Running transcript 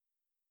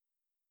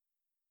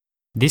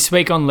This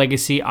week on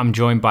Legacy, I'm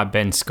joined by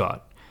Ben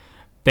Scott.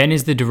 Ben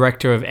is the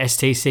director of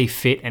STC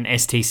Fit and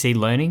STC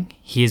Learning.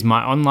 He is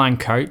my online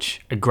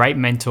coach, a great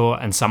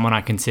mentor, and someone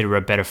I consider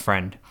a better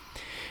friend.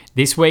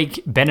 This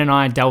week, Ben and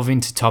I delve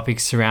into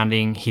topics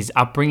surrounding his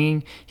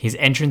upbringing, his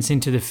entrance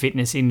into the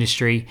fitness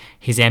industry,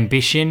 his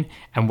ambition,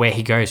 and where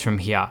he goes from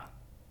here.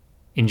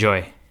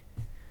 Enjoy.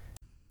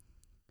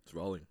 It's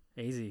rolling.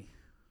 Easy.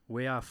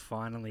 We are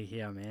finally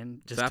here,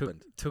 man. Just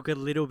took a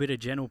little bit of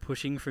gentle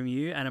pushing from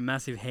you and a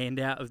massive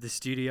handout of the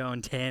studio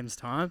and Tam's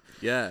time.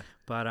 Yeah.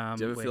 But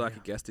do you ever feel like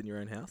a guest in your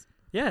own house?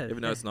 Yeah.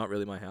 Even though it's not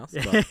really my house.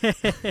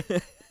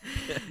 But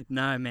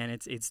no, man,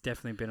 it's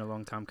definitely been a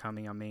long time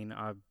coming. I mean,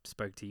 I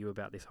spoke to you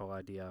about this whole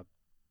idea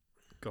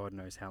God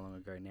knows how long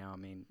ago now. I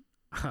mean,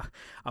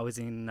 I was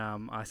in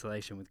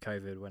isolation with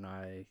COVID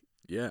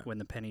when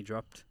the penny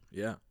dropped.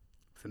 Yeah.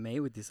 For me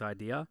with this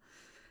idea.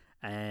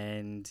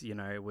 And, you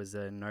know, it was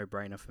a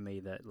no-brainer for me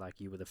that, like,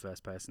 you were the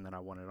first person that I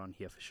wanted on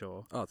here for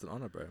sure. Oh, it's an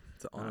honour, bro.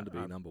 It's an honour to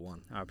be number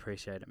one. I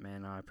appreciate it,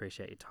 man. I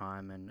appreciate your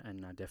time,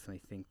 and I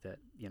definitely think that,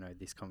 you know,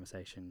 this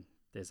conversation,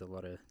 there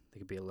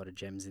could be a lot of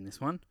gems in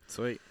this one.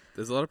 Sweet.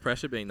 There's a lot of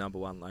pressure being number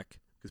one, like,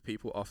 because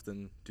people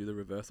often do the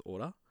reverse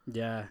order.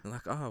 Yeah. And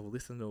like, oh, we'll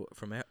listen to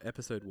from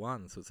episode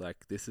 1. So it's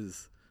like, this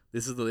is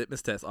the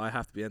litmus test. I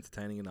have to be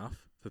entertaining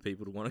enough for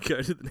people to want to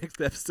go to the next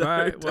episode.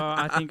 Right, well,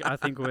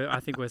 I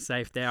think we're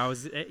safe there. I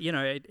was, you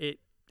know,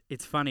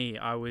 it's funny.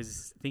 I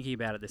was thinking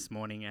about it this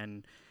morning,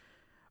 and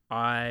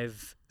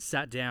I've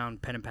sat down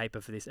pen and paper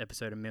for this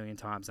episode a million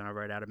times, and I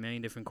wrote out a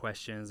million different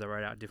questions. I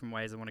wrote out different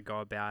ways I want to go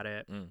about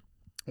it,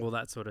 all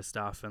that sort of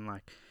stuff, and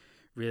like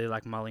really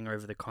like mulling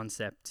over the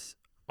concept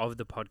of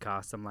the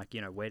podcast. I'm like,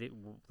 you know,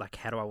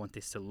 how do I want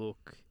this to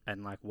look,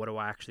 and like what do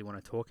I actually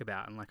want to talk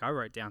about? And like I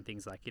wrote down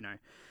things like, you know,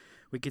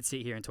 we could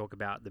sit here and talk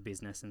about the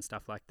business and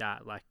stuff like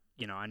that. Like,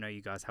 you know, I know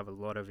you guys have a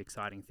lot of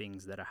exciting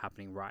things that are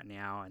happening right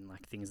now, and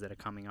like things that are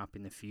coming up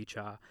in the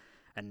future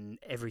and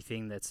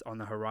everything that's on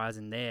the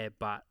horizon there.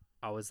 But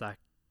I was like,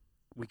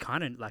 we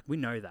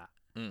know that.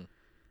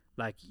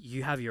 Like,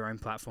 you have your own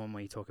platform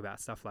where you talk about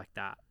stuff like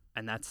that,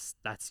 and that's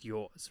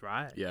yours,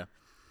 right? Yeah.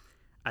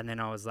 And then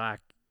I was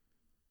like,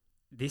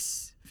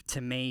 this to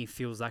me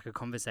feels like a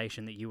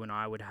conversation that you and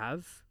I would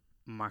have,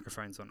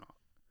 microphones or not.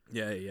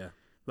 Yeah, yeah.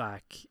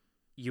 Like,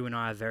 you and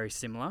I are very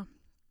similar.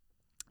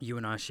 You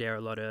and I share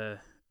a lot of,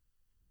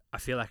 I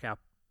feel like our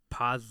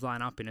paths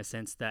line up in a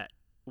sense that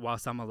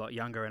whilst I'm a lot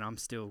younger and I'm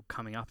still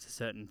coming up to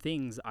certain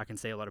things, I can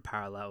see a lot of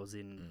parallels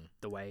in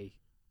the way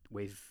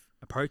we've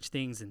approached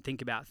things and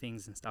think about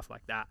things and stuff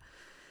like that.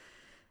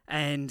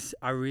 And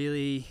I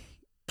really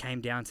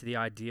came down to the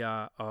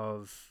idea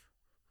of,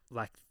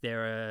 like,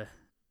 there are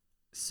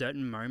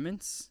certain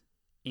moments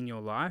in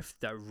your life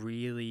that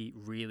really,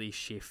 really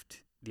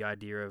shift the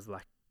idea of,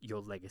 like, your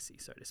legacy,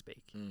 so to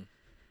speak.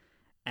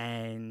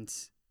 And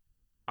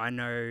I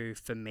know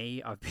for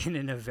me, I've been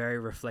in a very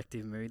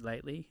reflective mood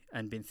lately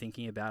and been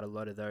thinking about a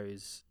lot of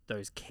those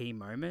key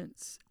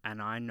moments.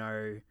 And I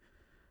know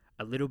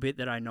a little bit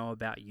that I know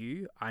about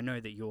you. I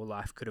know that your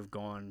life could have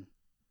gone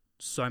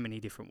so many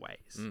different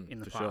ways in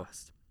the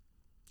past.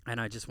 Sure. And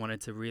I just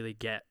wanted to really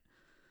get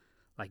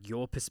like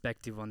your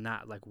perspective on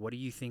that. Like, what do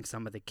you think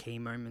some of the key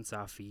moments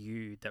are for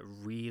you that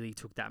really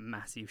took that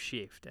massive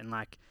shift? And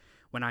like,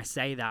 when I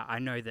say that, I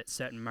know that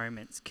certain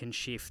moments can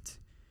shift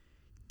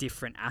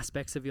different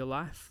aspects of your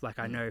life. Like,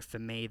 I know for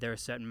me, there are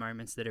certain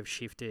moments that have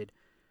shifted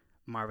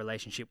my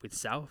relationship with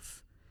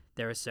self.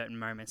 There are certain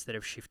moments that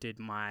have shifted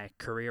my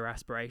career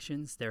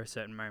aspirations. There are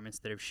certain moments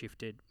that have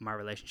shifted my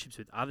relationships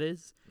with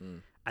others.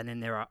 And then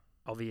there are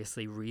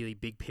obviously really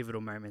big pivotal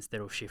moments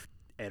that'll shift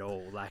it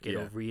all. Like,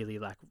 it'll really,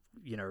 like,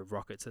 you know,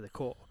 rock it to the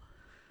core.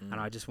 And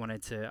I just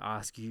wanted to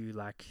ask you,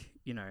 like,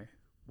 you know,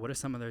 what are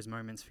some of those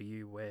moments for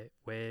you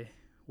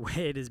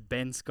where does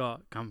Ben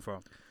Scott come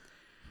from?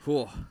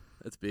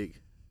 That's big.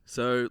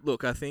 So,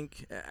 look, I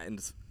think, and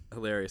it's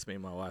hilarious, me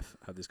and my wife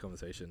have this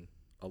conversation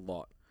a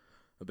lot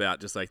about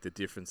just, like, the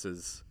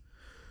differences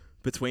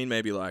between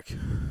maybe, like,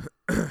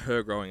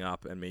 her growing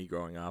up and me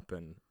growing up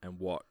and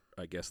what,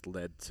 I guess,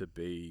 led to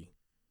be,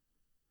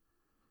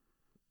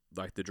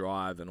 like, the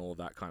drive and all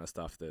that kind of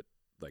stuff that,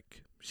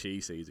 like,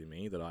 she sees in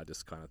me that I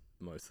just kind of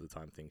most of the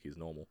time think is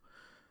normal.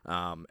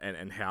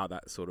 And how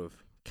that sort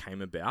of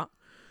came about.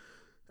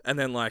 And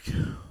then, like,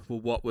 well,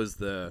 what was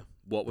the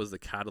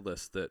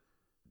catalyst that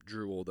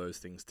drew all those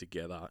things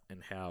together,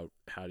 and how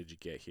did you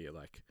get here?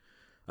 Like,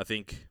 I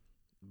think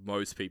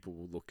most people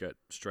will look at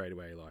straight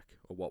away, like,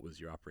 well, what was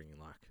your upbringing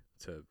like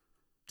to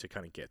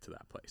kind of get to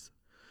that place?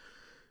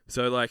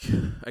 So, like,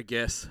 I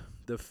guess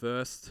the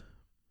first,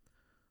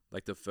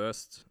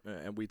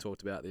 and we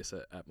talked about this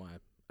at my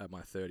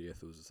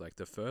 30th, it was just like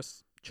the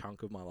first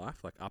chunk of my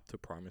life, like up to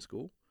primary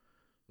school,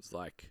 was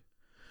like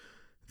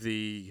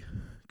the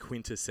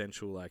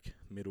quintessential, like,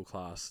 middle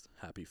class,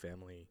 happy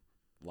family,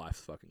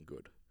 life's fucking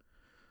good.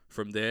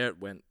 From there, it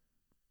went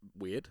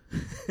weird.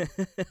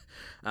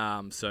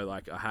 So,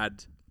 like, I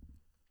had,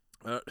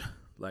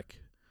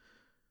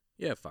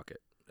 fuck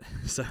it.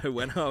 So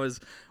when I was,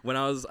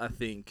 I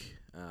think,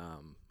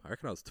 I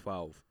reckon I was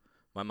 12.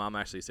 my mum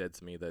actually said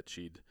to me that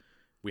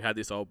we had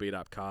this old beat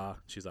up car.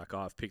 She's like, oh,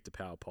 I've picked a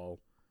power pole.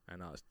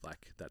 And I was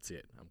like, that's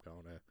it. I'm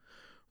going to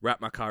wrap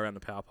my car around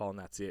the power pole and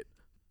that's it.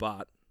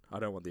 But I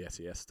don't want the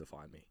SES to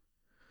find me.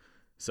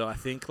 So I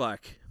think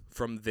like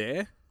from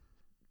there,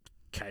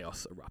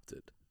 chaos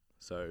erupted.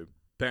 So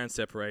parents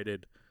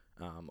separated.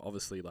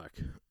 Obviously like,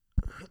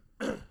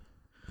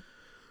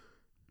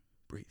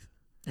 breathe.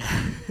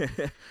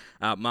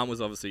 Mum was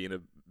obviously in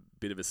a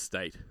bit of a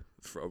state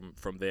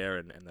from there,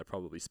 and that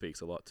probably speaks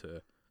a lot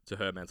to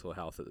her mental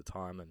health at the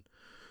time. And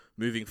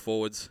moving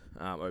forwards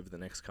over the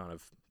next kind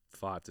of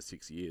 5 to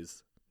 6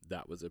 years,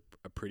 that was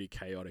a pretty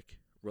chaotic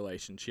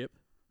relationship.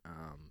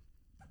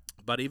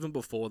 But even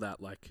before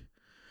that, like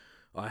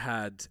I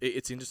had,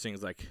 it's interesting.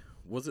 It's like,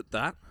 was it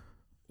that,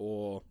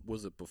 or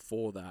was it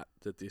before that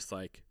this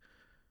like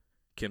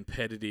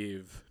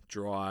competitive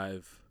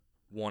drive,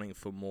 wanting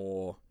for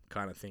more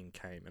kind of thing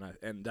came?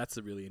 And that's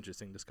a really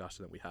interesting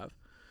discussion that we have.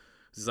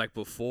 It's like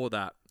before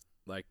that,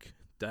 like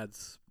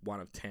Dad's one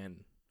of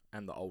 10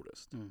 and the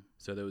oldest.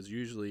 So there was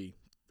usually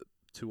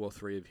 2 or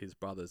 3 of his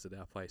brothers at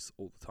our place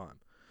all the time.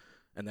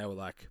 And they were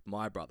like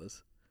my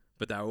brothers,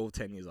 but they were all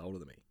 10 years older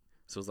than me.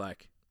 So it was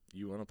like,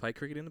 you want to play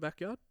cricket in the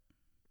backyard?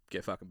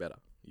 Get fucking better.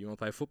 You want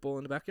to play football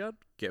in the backyard?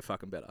 Get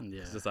fucking better.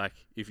 Yeah. It's just like,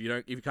 if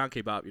you can't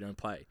keep up, you don't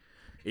play.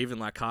 Even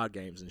like card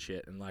games and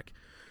shit. And like,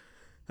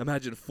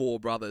 imagine 4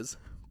 brothers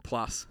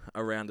plus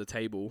around a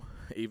table.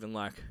 Even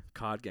like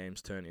card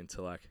games turn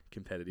into like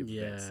competitive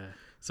events.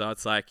 So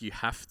it's like you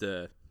have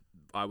to.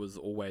 I was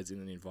always in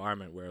an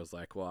environment where I was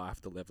like, well, I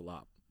have to level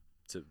up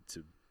to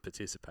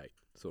participate,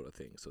 sort of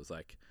thing. So it's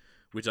like,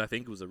 which I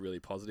think was a really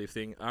positive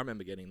thing. I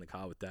remember getting in the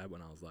car with Dad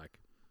when I was like,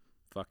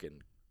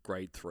 fucking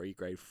grade 3,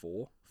 grade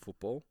 4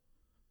 football.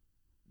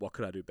 What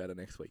could I do better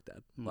next week,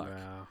 Dad? Like,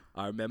 wow.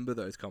 I remember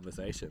those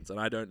conversations, and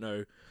I don't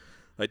know.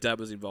 Like, Dad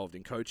was involved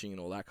in coaching and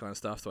all that kind of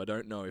stuff, so I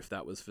don't know if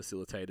that was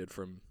facilitated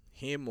from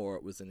him or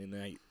it was an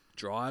innate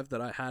drive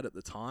that I had at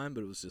the time,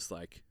 but it was just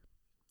like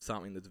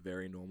something that's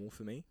very normal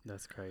for me.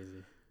 That's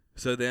crazy.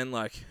 So then,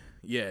 like,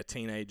 yeah,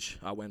 teenage,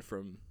 I went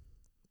from,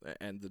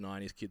 and the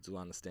 90s kids will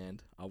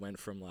understand, I went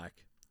from like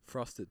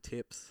frosted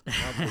tips,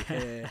 lovely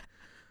hair,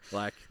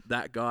 like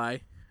that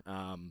guy,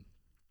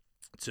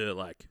 to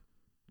like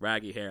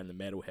raggy hair and the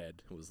metalhead.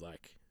 It was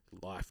like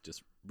life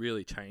just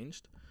really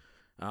changed.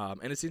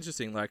 And it's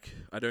interesting, like,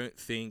 I don't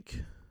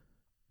think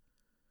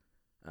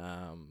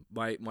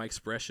my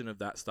expression of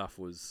that stuff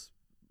was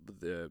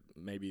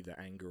maybe the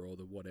anger or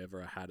the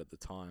whatever I had at the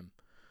time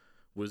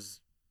was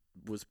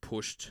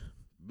pushed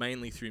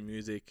mainly through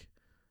music,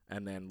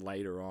 and then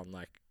later on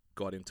like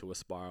got into a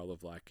spiral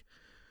of like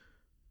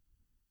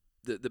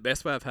the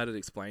best way I've had it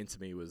explained to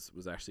me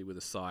was actually with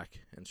a psych,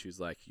 and she was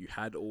like, you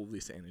had all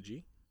this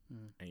energy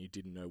and you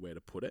didn't know where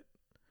to put it.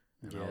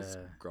 And I was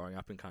growing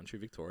up in country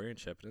Victoria in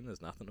Shepparton.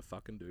 There's nothing to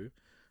fucking do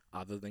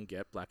other than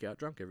get blackout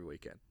drunk every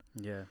weekend.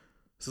 Yeah.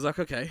 So I was like,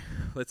 okay,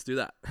 let's do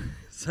that.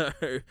 So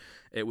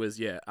it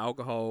was,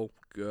 alcohol,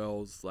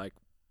 girls, like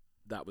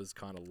that was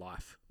kind of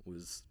life,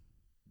 was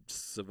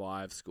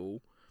survive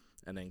school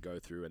and then go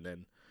through. And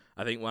then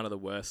I think one of the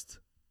worst,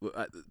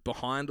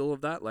 behind all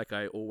of that, like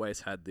I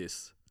always had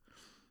this,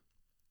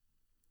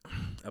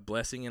 a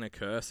blessing and a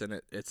curse.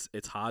 And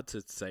it's hard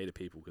to say to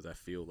people because I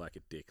feel like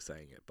a dick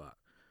saying it, but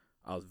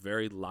I was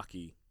very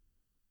lucky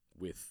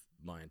with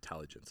my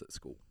intelligence at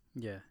school.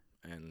 Yeah.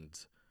 And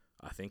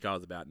I think I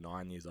was about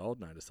 9 years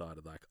old and I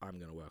decided like, I'm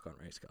going to work on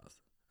race cars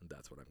and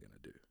that's what I'm going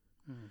to do.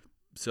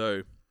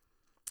 So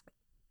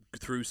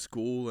through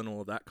school and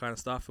all of that kind of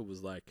stuff, it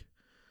was like,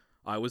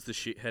 I was the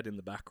shithead in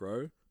the back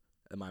row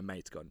and my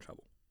mates got in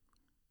trouble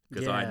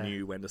because I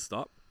knew when to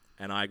stop,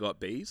 and I got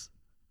B's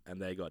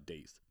and they got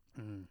D's.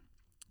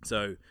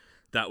 So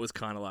that was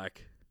kind of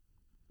like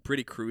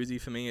pretty cruisy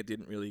for me. It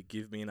didn't really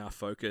give me enough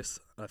focus.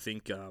 I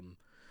think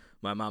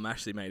my mum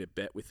actually made a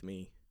bet with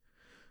me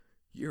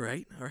year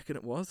 8, I reckon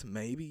it was,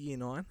 maybe year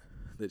 9,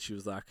 that she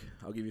was like,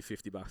 I'll give you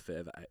 $50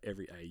 for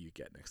every A you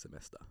get next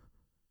semester.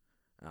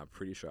 And I'm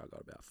pretty sure I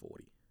got about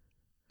 40.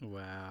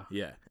 Wow.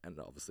 Yeah, and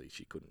obviously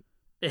she couldn't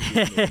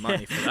give me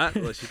money for that.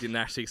 Well, she didn't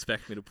actually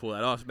expect me to pull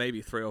that off.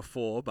 Maybe 3 or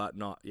 4, but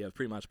not,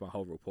 pretty much my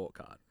whole report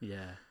card.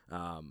 Yeah.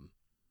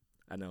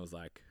 And I was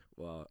like,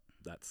 well,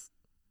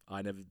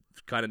 I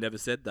never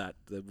said that.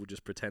 We'll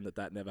just pretend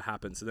that never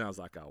happened. So then I was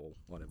like, oh, well,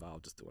 whatever, I'll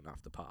just do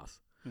enough to pass.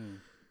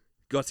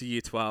 Got to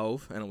year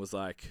 12 and it was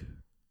like,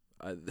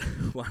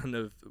 one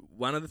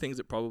of the things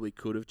that probably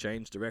could have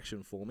changed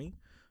direction for me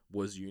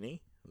was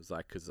uni. It was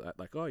like, because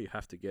you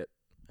have to get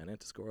an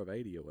enter score of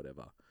 80 or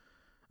whatever.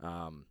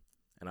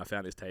 And I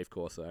found this TAFE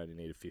course that I only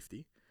needed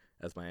 50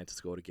 as my enter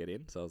score to get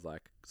in. So I was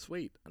like,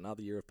 sweet,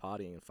 another year of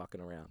partying and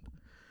fucking around.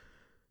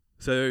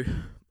 So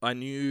I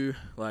knew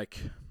like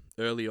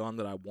early on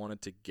that I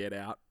wanted to get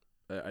out.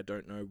 I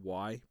don't know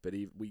why, but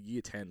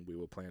year 10 we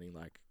were planning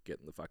like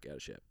getting the fuck out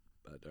of Shep.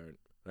 I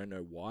don't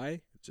know why.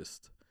 It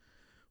just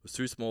was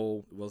too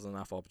small. It wasn't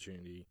enough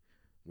opportunity.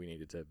 We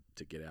needed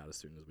to get out as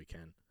soon as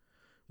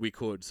we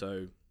could.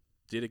 So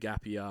did a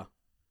gap year,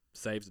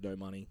 saved no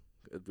money,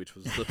 which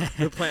was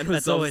the plan was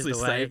That's always obviously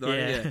the way. saved on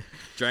it. Yeah. Yeah.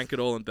 Drank it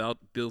all and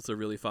built a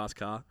really fast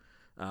car,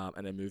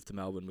 and then moved to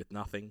Melbourne with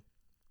nothing.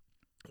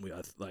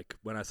 Like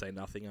when I say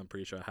nothing, I'm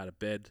pretty sure I had a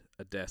bed,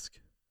 a desk,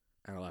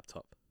 and a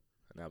laptop,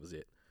 and that was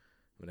it.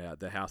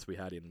 The house we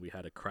had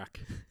a crack.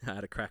 I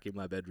had a crack in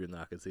my bedroom that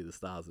I could see the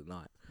stars at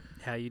night.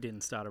 How you didn't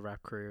start a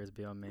rap career is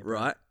beyond me.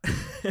 Bro.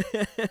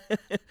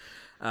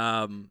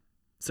 Right.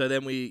 So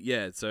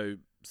then so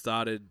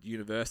started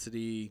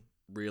university,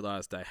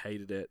 realized I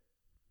hated it.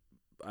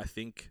 I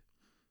think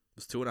it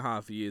was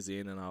 2.5 years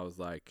in, and I was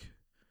like,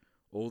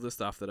 all the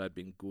stuff that I'd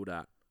been good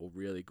at or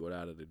really good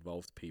at, it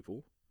involved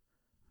people.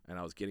 And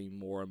I was getting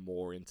more and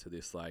more into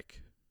this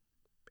like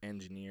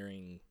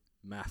engineering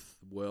math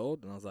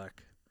world. And I was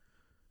like,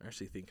 I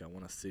actually think I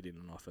want to sit in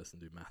an office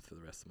and do math for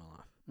the rest of my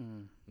life.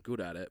 I'm good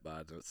at it,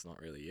 but it's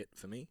not really it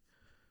for me.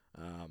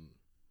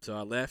 So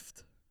I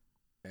left,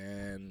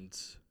 and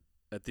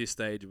at this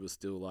stage it was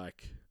still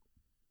like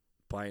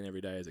playing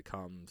every day as it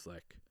comes,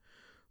 like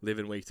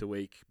living week to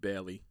week,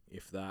 barely,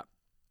 if that.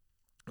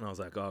 And I was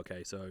like, oh,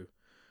 okay, so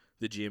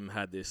the gym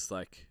had this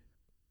like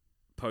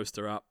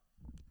poster up,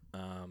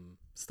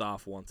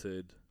 staff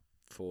wanted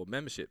for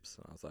memberships.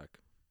 And I was like,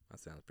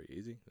 that sounds pretty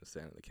easy. Just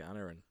stand at the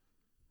counter and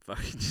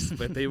fucking just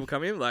when people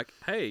come in, like,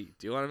 hey,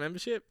 do you want a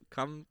membership?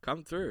 Come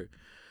through.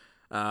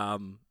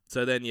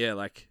 So then,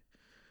 like,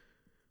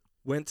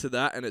 went to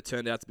that, and it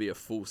turned out to be a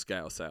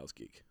full-scale sales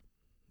gig.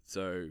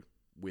 So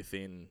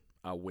within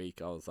a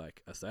week, I was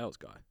like a sales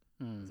guy.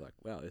 I was like,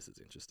 wow, this is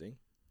interesting.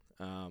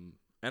 And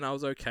I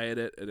was okay at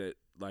it. And it,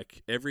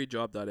 like, every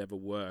job that I'd ever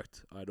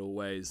worked, I'd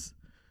always,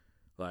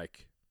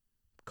 like,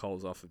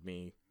 Coles offered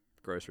me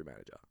grocery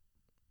manager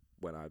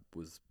when I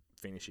was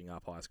finishing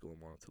up high school and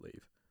wanted to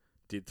leave.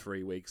 Did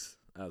 3 weeks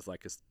as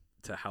like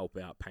to help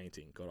out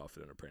painting, got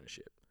offered an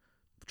apprenticeship.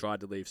 Tried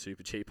to leave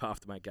super cheap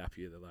after my gap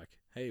year. They're like,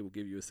 hey, we'll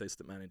give you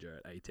assistant manager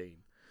at 18.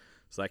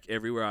 It's like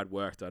everywhere I'd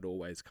worked, I'd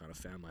always kind of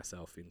found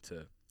myself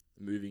into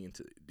moving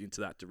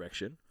into that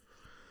direction.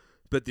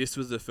 But this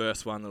was the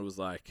first one that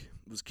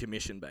was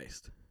commission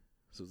based.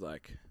 So it was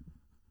like,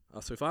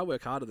 so if I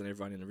work harder than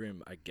everyone in the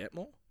room, I get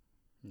more.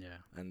 Yeah.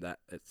 And that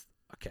it's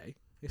okay.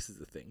 This is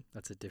the thing.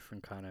 That's a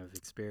different kind of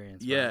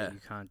experience. Yeah. Right? You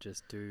can't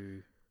just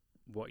do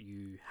what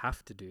you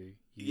have to do.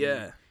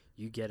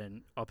 You get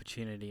an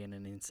opportunity and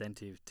an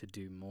incentive to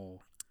do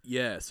more.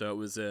 Yeah, so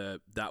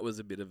that was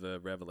a bit of a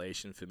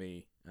revelation for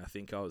me. I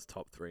think I was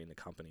top 3 in the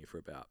company for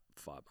about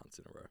 5 months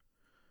in a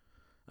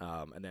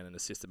row. And then an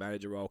assistant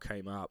manager role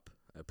came up.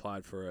 I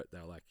applied for it. They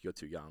were like, you're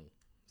too young.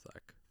 It's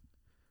like,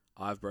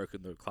 I've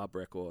broken the club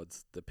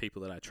records. The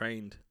people that I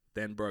trained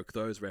then broke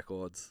those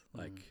records.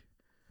 Like,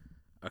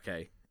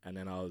 okay. And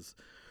then I was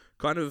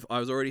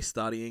already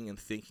studying and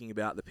thinking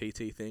about the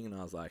PT thing, and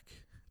I was like,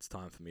 it's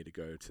time for me to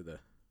go to the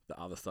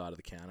other side of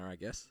the counter, I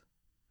guess.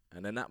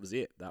 And then that was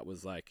it. That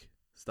was like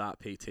start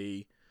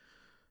PT.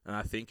 And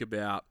I think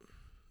about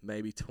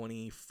maybe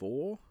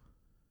 24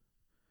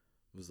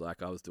 was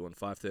like I was doing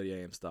 5:30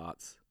 a.m.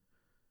 starts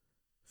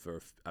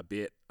for a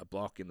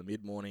block in the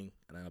mid-morning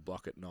and then a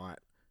block at night,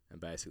 and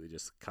basically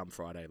just come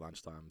Friday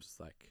lunchtime, just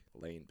like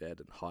lay in bed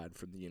and hide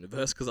from the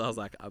universe because I was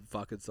like, I'm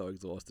fucking so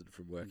exhausted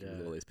from working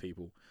with all these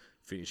people,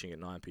 finishing at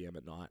 9 p.m.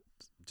 at night.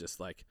 Just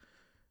like,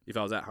 if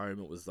I was at home,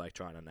 it was like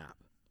trying to nap,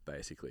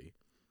 basically.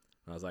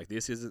 And I was like,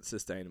 this isn't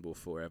sustainable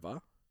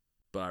forever,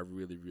 but I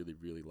really, really,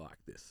 really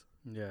like this.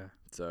 Yeah.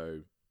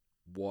 So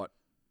what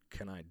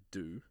can I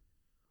do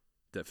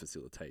that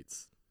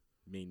facilitates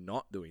me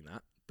not doing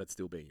that, but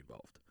still being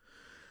involved?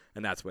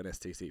 And that's when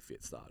STC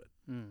Fit started.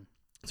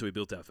 So we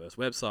built our first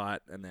website,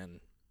 and then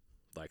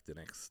like the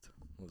next,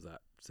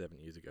 7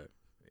 years ago,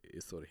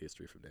 is sort of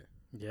history from there.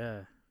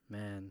 Yeah,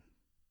 man.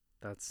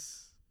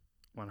 That's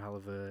one hell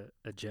of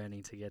a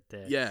journey to get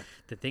there. Yeah.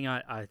 The thing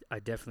I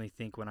definitely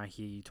think when I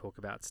hear you talk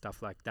about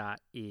stuff like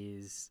that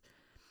is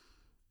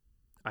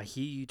I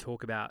hear you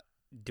talk about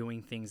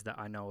doing things that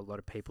I know a lot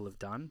of people have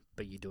done,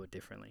 but you do it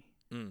differently.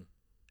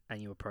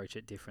 And you approach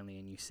it differently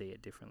and you see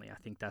it differently. I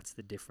think that's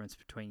the difference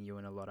between you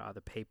and a lot of other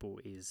people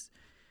is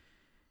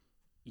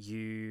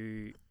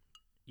you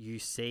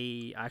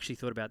see, I actually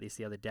thought about this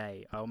the other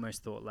day. I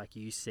almost thought like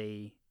you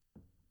see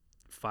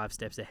 5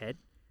 steps ahead,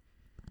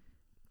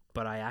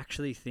 but I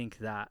actually think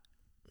that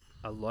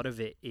a lot of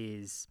it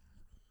is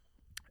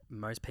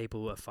most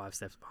people are 5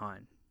 steps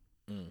behind.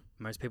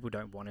 Most people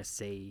don't want to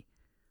see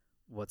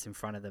what's in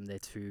front of them. They're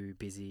too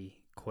busy,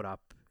 caught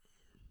up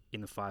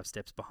in the 5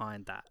 steps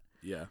behind that.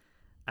 Yeah.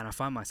 And I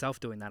find myself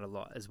doing that a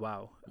lot as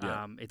well.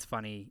 Yeah. It's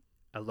funny,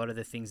 a lot of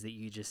the things that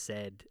you just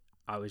said,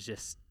 I was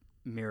just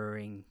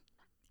mirroring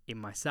in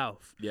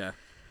myself. Yeah.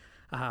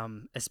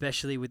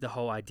 Especially with the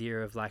whole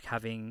idea of like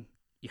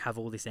you have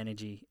all this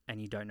energy and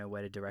you don't know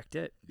where to direct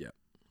it. Yeah.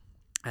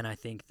 And I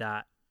think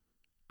that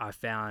I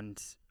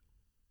found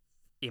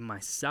in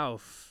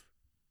myself,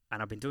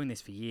 and I've been doing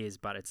this for years,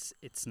 but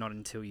it's not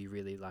until you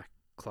really like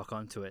clock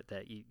onto it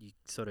that you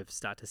sort of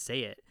start to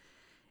see it,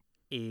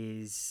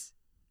 is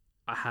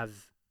I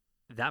have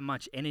that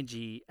much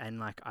energy and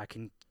like I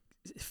can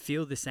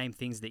feel the same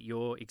things that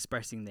you're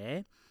expressing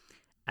there,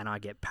 and I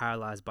get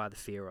paralyzed by the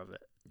fear of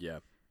it. Yeah.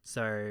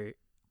 So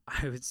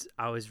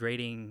I was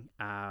reading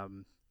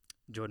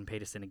Jordan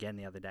Peterson again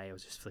the other day. I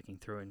was just flicking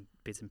through in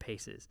bits and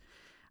pieces,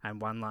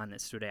 and one line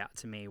that stood out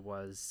to me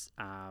was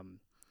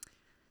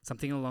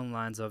something along the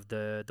lines of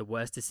the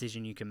worst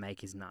decision you can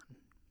make is none.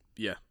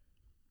 Yeah.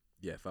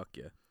 Yeah. Fuck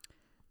yeah.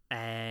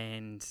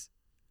 And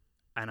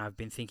I've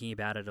been thinking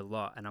about it a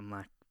lot, and I'm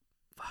like,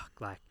 fuck,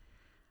 like,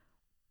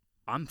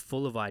 I'm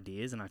full of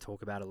ideas, and I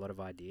talk about a lot of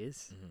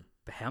ideas, Mm-hmm.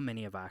 but how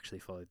many have I actually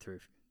followed through?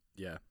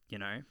 Yeah. You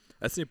know?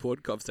 That's an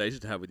important conversation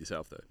to have with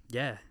yourself, though.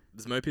 Yeah.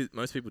 Because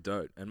most people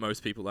don't, and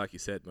most people, like you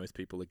said, most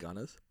people are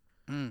gunners.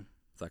 Mm.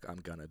 It's like, I'm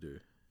gonna do.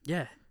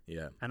 Yeah.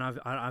 Yeah. And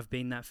I've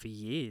been that for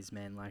years,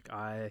 man. Like,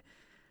 I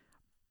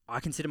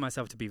consider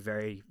myself to be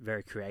very,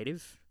 very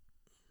creative.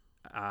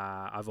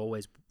 I've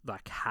always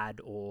like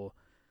had or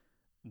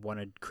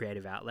wanted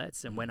creative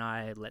outlets, and when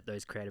I let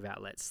those creative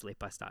outlets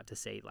slip, I start to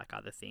see like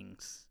other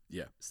things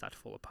start to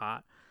fall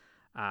apart.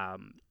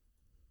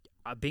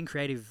 I've been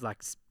creative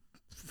like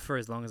for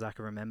as long as I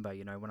can remember.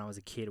 You know, when I was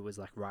a kid, it was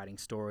like writing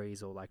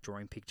stories or like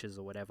drawing pictures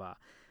or whatever,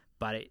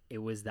 but it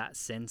was that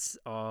sense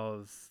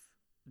of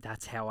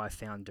that's how I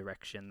found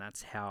direction,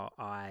 that's how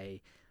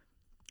I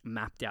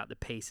mapped out the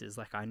pieces.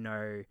 Like, I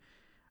know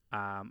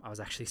I was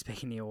actually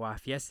speaking to your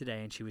wife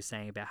yesterday, and she was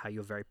saying about how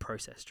you're very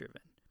process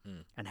driven,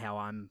 and how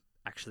I'm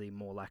actually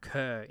more like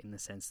her in the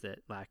sense that,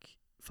 like,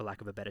 for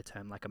lack of a better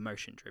term, like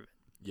emotion driven.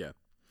 Yeah.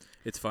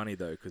 It's funny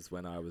though, because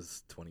when I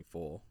was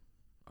 24,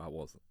 I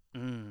wasn't.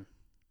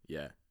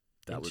 Yeah.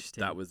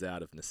 That was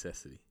out of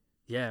necessity.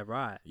 Yeah,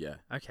 right. Yeah.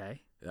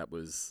 Okay. That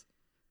was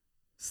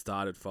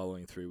started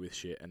following through with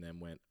shit, and then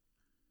went,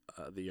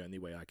 the only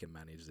way I can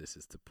manage this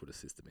is to put a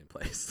system in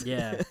place.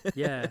 Yeah.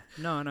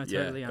 No,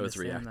 totally Yeah, it was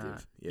understand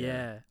reactive. that.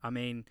 Yeah. I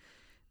mean,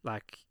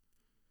 like,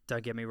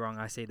 don't get me wrong,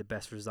 I see the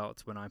best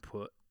results when I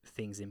put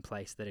things in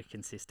place that are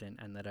consistent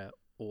and that are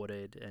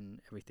ordered and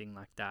everything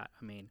like that.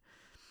 I mean,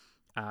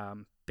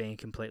 being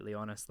completely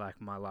honest,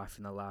 like, my life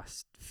in the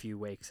last few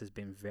weeks has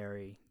been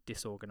very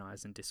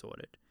disorganized and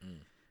disordered.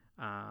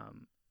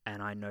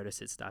 And I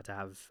notice it start to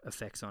have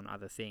effects on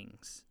other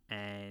things.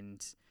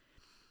 And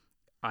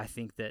I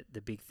think that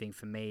the big thing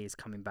for me is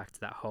coming back to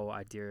that whole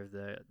idea of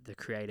the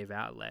creative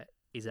outlet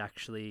is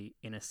actually,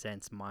 in a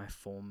sense, my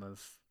form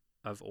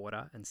of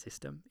order and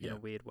system in a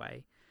weird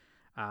way.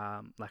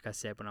 Like I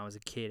said, when I was a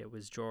kid, it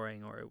was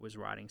drawing or it was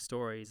writing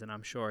stories. And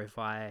I'm sure if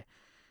I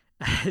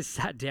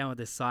sat down with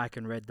a psych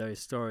and read those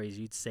stories,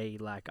 you'd see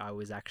like I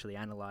was actually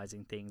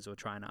analyzing things or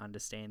trying to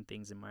understand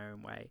things in my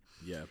own way.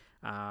 Yeah.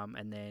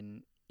 And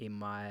then in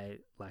my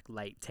like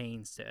late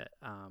teens to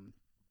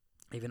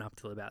even up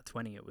till about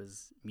 20, it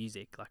was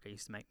music. Like, I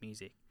used to make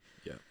music.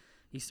 Yeah.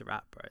 Used to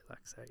rap, bro.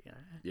 Like, so, you know.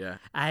 Yeah.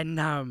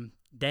 And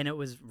then it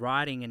was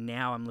writing, and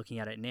now I'm looking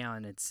at it now,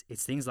 and it's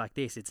things like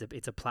this.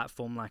 It's a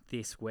platform like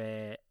this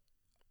where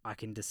I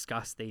can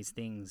discuss these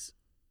things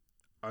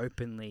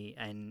openly,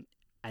 and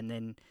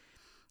then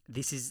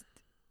this is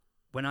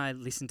when I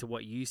listen to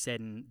what you said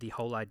and the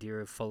whole idea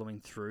of following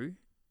through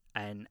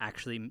and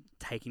actually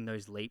taking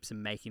those leaps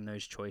and making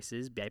those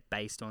choices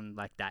based on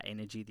like that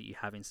energy that you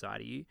have inside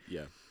of you.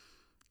 Yeah.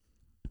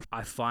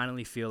 I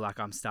finally feel like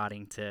I'm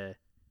starting to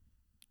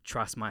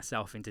trust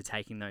myself into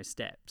taking those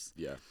steps.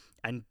 Yeah.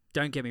 And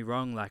don't get me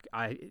wrong, like,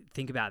 I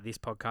think about this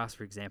podcast,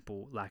 for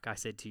example, like I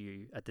said to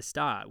you at the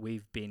start,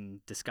 we've been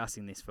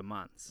discussing this for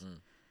months.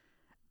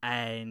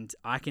 And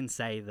I can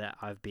say that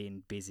I've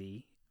been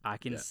busy. I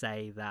can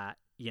say that,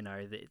 you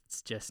know, that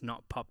it's just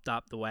not popped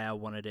up the way I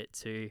wanted it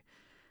to.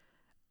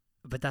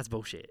 But that's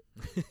bullshit.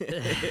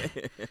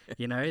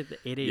 You know,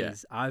 it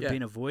is. I've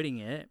been avoiding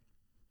it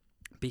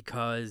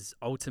because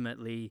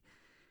ultimately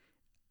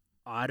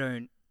up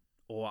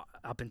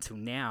until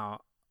now,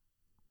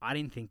 I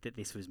didn't think that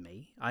this was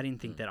me. I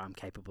didn't think that I'm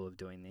capable of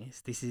doing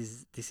this. This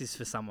is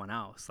for someone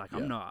else. Like,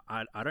 I'm not,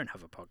 I don't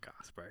have a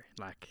podcast, bro.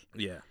 Like,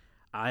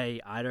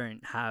 I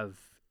don't have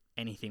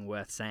anything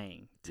worth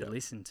saying to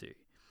listen to.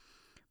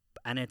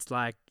 And it's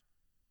like,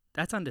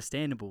 that's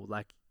understandable.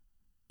 Like,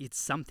 it's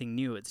something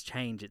new, it's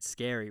change, it's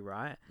scary,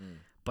 right?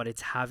 But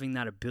it's having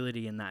that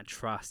ability and that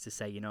trust to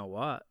say, you know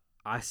what,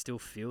 I still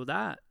feel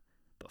that,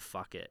 but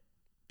fuck it.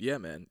 Yeah,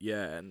 man.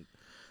 Yeah, and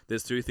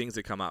there's two things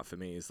that come up for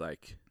me is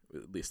like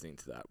listening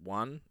to that.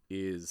 One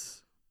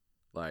is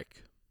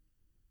like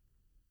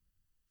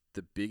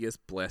the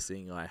biggest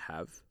blessing I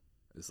have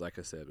is, like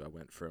I said, I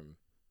went from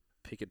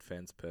picket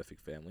fence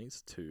perfect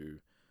families to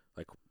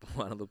like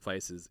one of the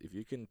places, if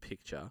you can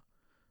picture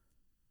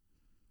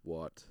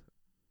what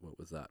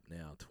was that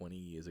now, 20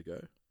 years ago,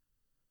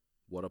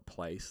 what a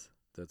place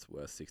that's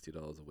worth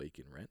 $60 a week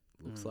in rent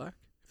looks like.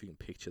 If you can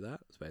picture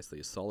that, it's basically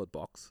a solid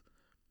box,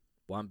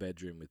 1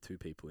 bedroom with 2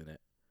 people in it,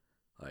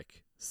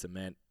 like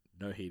cement,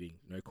 no heating,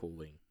 no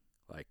cooling,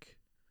 like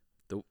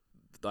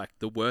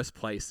the worst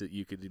place that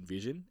you could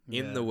envision.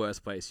 In the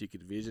worst place you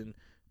could envision,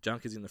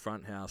 junkies in the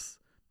front house,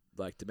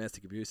 like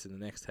domestic abuse in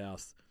the next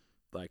house,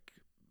 like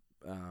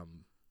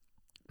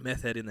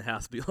meth head in the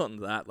house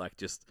beyond that, like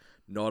just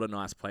not a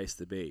nice place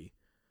to be.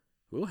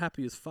 We were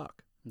happy as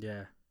fuck.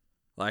 Yeah.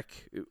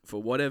 Like,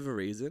 for whatever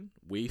reason,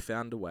 we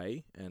found a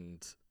way,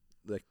 and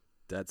like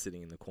Dad's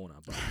sitting in the corner,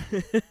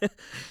 but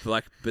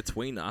like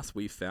between us,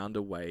 we found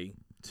a way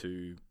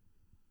to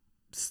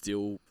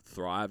still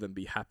thrive and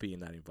be happy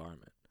in that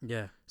environment.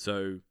 Yeah.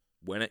 So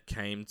when it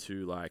came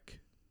to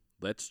like,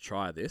 let's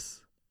try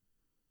this,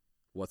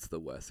 what's the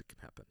worst that can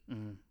happen?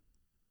 Mm.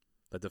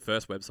 Like the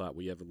first website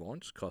we ever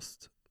launched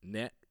cost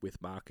net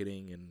with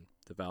marketing and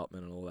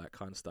development and all that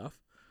kind of stuff,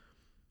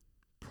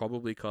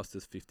 probably cost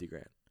us 50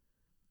 grand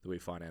that we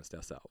financed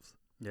ourselves.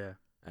 Yeah.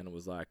 And it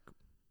was like,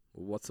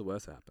 well, what's the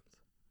worst that happens?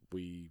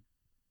 We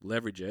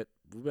leverage it,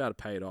 we'll be able to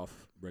pay it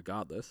off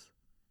regardless.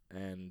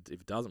 And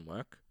if it doesn't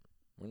work,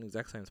 we're in the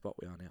exact same spot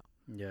we are now.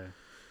 Yeah.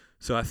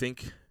 So I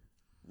think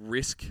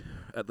risk,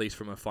 at least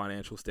from a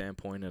financial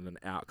standpoint and an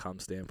outcome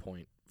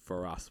standpoint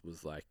for us,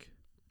 was like,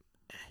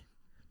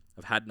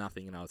 I've had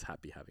nothing and I was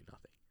happy having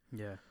nothing.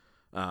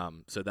 Yeah.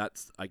 So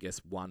that's, I guess,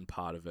 one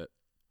part of it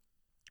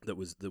that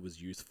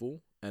was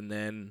useful. And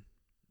then,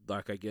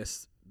 like, I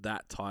guess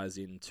that ties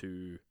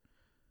into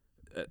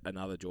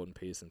another Jordan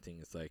Peterson thing.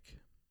 It's like,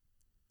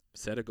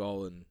 set a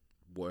goal and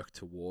work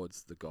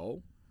towards the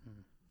goal,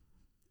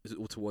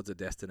 or towards a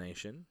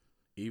destination.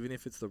 Even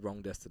if it's the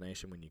wrong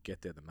destination, when you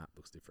get there, the map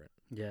looks different.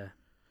 Yeah.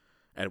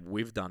 And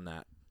we've done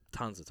that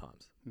tons of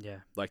times. Yeah.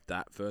 Like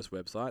that first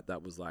website,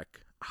 that was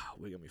like,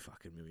 we're going to be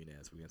fucking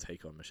millionaires. We're going to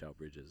take on Michelle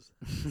Bridges.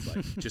 It's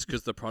like, just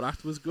because the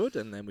product was good.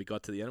 And then we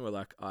got to the end, we're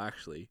like,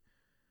 actually,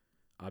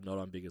 I'm not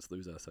on Biggest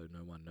Loser, so no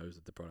one knows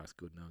that the product's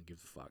good. No one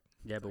gives a fuck.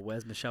 Yeah, but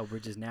where's Michelle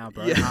Bridges now,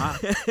 bro? Yeah.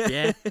 Huh?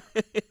 Yeah.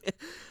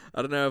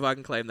 I don't know if I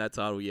can claim that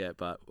title yet,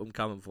 but I'm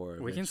coming for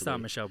it. We can eventually.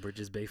 start Michelle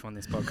Bridges beef on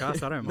this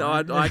podcast. I don't No,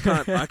 mind. I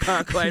can't. I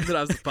can't claim that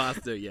I'm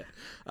surpassed to yet.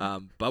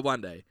 But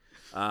one day.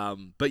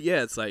 But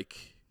yeah, it's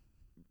like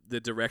the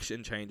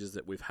direction changes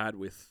that we've had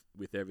with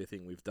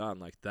everything we've done.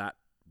 Like that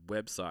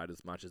website,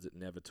 as much as it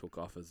never took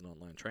off as an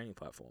online training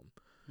platform,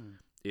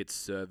 it's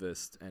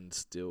serviced and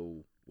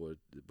still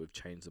we've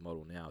changed the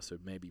model now. So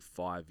maybe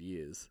 5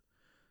 years,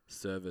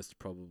 serviced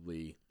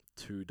probably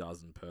 24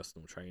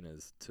 personal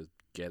trainers to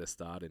get a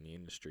start in the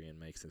industry and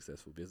make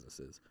successful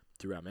businesses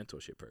through our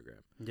mentorship program.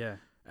 Yeah.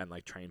 And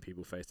like train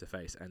people face to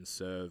face and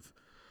serve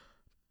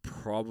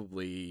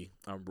probably,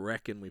 I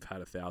reckon we've had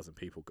 1,000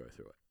 people go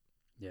through it.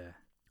 Yeah.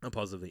 And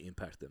positively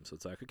impact them. So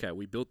it's like, okay,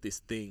 we built this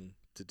thing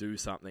to do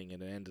something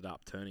and it ended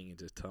up turning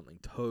into something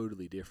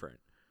totally different,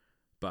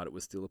 but it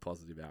was still a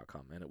positive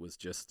outcome. And it was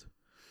just,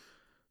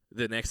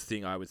 the next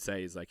thing I would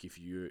say is like, if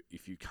you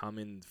come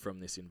in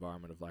from this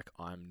environment of like,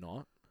 I'm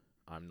not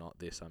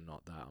this, I'm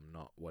not that, I'm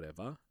not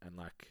whatever, and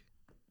like,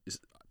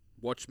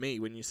 watch me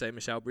when you say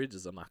Michelle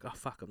Bridges, I'm like, oh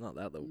fuck, I'm not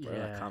that little bro.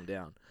 Like, calm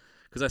down,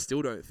 because I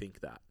still don't think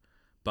that,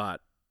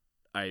 but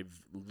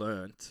I've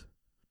learnt,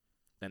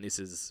 and this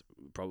is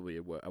probably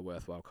a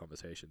worthwhile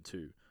conversation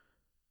too.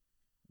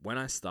 When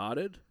I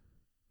started,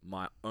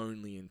 my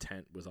only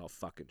intent was, I'll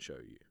fucking show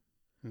you.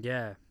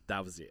 Yeah.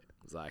 That was it.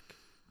 It was like,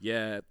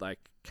 yeah, like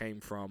came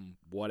from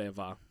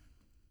whatever,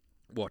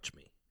 watch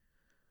me.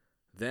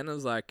 Then I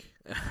was like,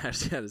 I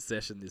actually had a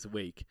session this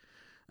week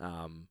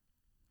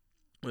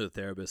with a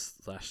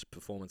therapist /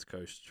 performance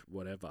coach,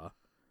 whatever,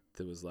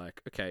 that was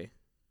like, okay,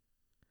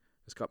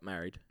 just got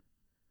married,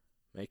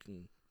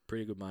 making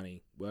pretty good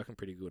money, working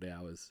pretty good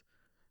hours.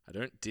 I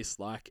don't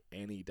dislike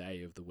any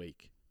day of the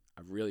week.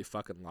 I really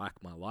fucking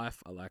like my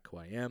life. I like who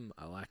I am.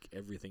 I like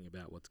everything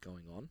about what's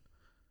going on.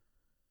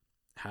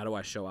 How do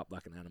I show up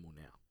like an animal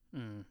now?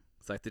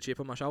 It's like the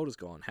chip on my shoulder's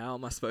gone. How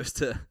am I supposed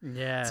to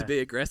be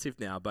aggressive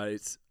now?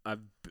 But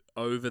I've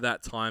over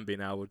that time been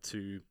able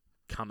to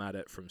come at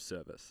it from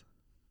service.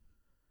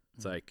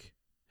 It's like,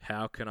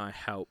 how can I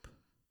help?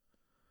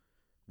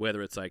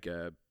 Whether it's like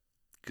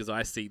because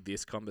I see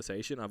this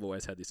conversation, I've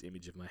always had this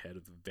image in my head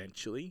of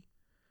eventually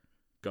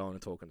going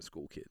and talking to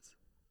school kids.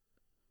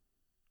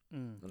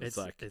 And it's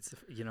like, it's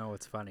you know,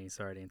 it's funny.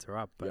 Sorry to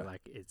interrupt, but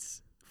like,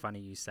 it's funny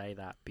you say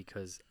that,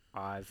 because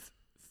I've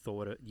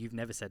thought it. You've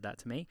never said that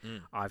to me.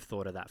 I've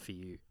thought of that for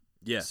you.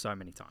 Yeah. So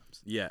many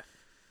times. Yeah.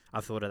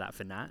 I've thought of that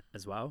for Nat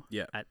as well.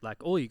 Yeah. At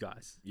like all you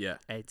guys. Yeah.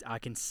 I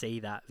can see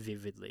that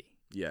vividly.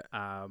 Yeah.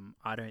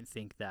 I don't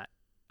think that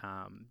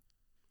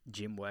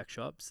gym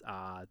workshops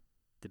are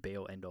the be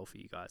all end all for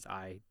you guys.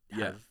 I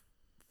have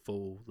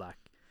full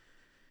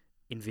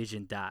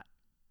envisioned that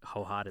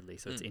wholeheartedly.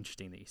 So it's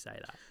interesting that you say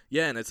that.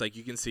 Yeah, and it's like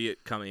you can see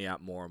it coming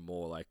out more and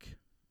more. Like,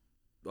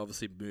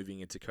 obviously moving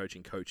into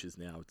coaching coaches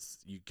now,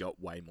 you got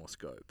way more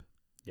scope.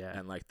 Yeah.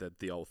 And like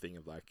the old thing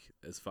of like,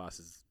 as fast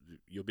as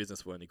your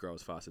business will only grow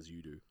as fast as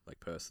you do, like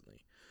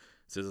personally.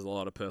 So there's a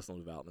lot of personal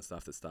development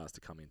stuff that starts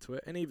to come into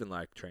it, and even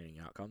like training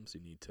outcomes.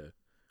 You need to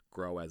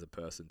grow as a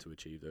person to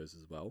achieve those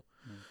as well.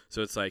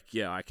 So it's like,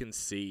 yeah, I can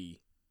see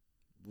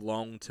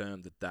long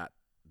term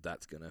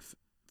that's gonna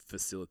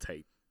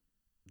facilitate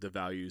the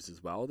values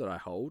as well that I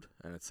hold.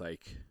 And it's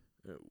like,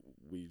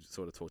 we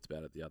sort of talked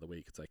about it the other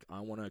week. It's like, I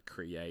want to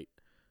create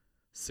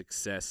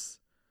success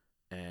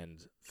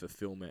and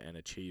fulfillment and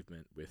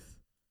achievement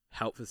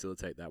help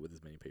facilitate that with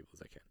as many people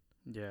as I can.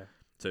 Yeah.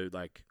 So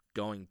like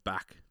going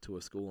back to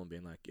a school and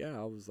being like, yeah,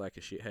 I was like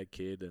a shithead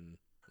kid and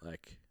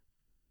like,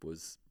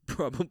 was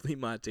probably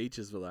my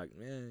teachers were like,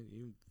 man,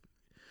 you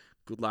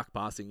good luck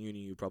passing uni.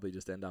 You probably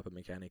just end up a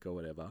mechanic or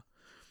whatever.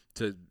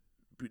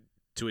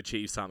 To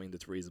achieve something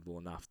that's reasonable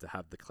enough to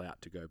have the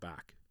clout to go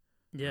back,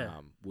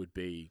 would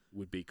be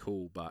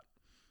cool. But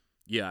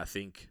yeah, I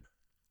think,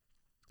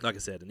 like I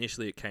said,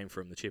 initially it came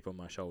from the chip on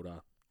my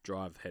shoulder,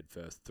 drive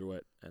headfirst through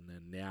it, and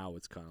then now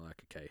it's kind of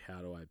like, okay,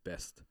 how do I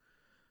best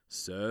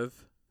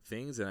serve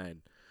things?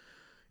 And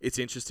it's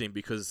interesting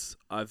because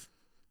I've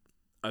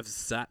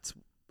sat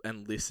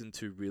and listened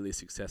to really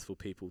successful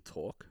people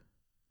talk,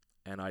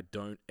 and I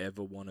don't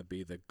ever want to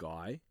be the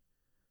guy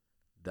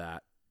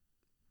that,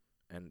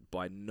 and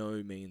by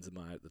no means am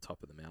I at the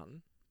top of the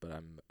mountain, but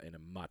I'm in a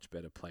much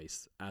better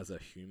place as a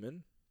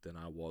human than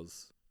I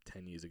was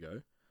 10 years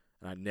ago.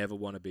 And I never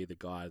want to be the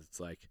guy that's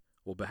like,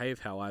 well, behave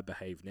how I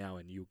behave now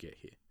and you'll get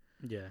here.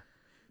 Yeah.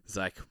 It's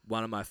like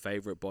one of my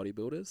favorite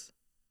bodybuilders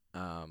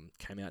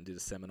came out and did a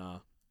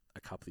seminar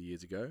a couple of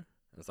years ago.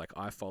 And it's like,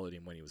 I followed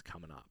him when he was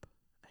coming up.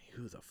 And he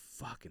was a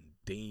fucking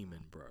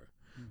demon, bro.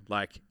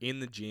 Like in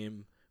the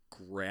gym,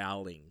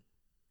 growling,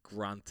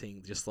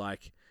 grunting, just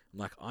like, I'm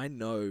like, I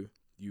know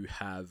you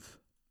have,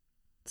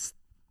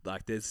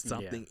 like, there's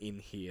something in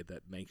here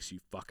that makes you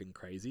fucking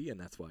crazy, and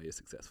that's why you're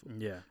successful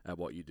at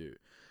what you do.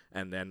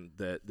 And then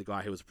the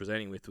guy who was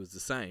presenting with was the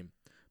same,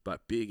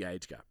 but big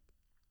age gap.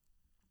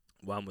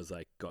 One was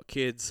like got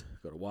kids,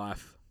 got a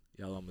wife.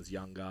 The other one was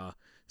younger,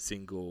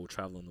 single,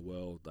 traveling the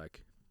world,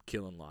 like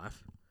killing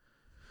life.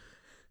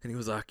 And he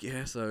was like,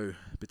 yeah, so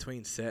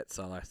between sets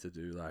I like to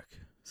do like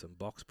some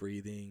box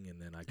breathing,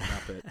 and then I get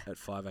up at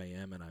 5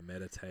 a.m. and I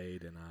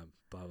meditate and I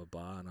blah blah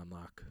blah. And I'm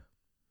like,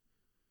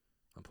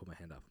 I put my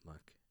hand up. I'm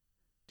like,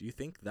 do you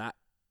think that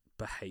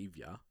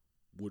behavior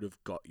would have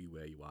got you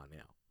where you are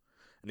now?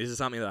 And this is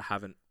something that I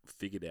haven't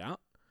figured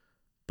out,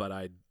 but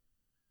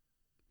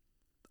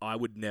I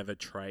would never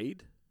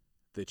trade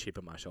the chip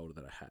on my shoulder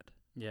that I had.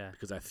 Yeah.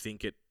 Because I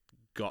think it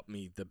got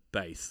me the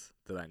base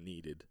that I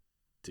needed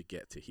to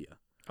get to here.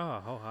 Oh,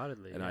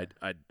 wholeheartedly. And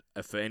I'd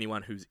for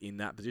anyone who's in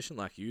that position,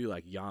 like you,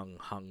 like young,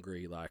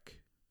 hungry,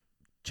 like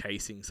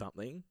chasing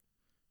something,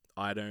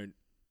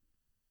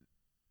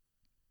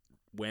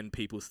 when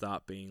people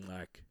start being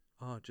like,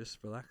 oh, just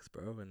relax,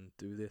 bro, and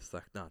do this,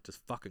 like, nah, just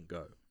fucking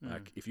go.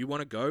 Like, if you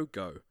want to go,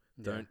 go.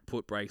 Yeah. Don't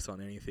put brakes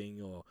on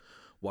anything or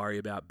worry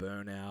about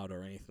burnout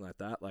or anything like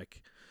that.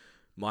 Like,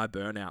 my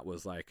burnout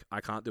was like,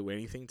 I can't do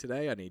anything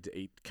today. I need to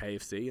eat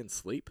KFC and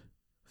sleep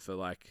for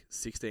like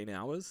 16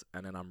 hours,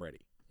 and then I'm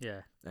ready.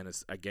 Yeah. And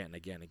it's again.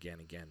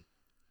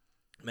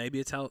 Maybe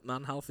it's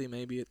unhealthy,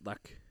 maybe it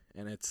like,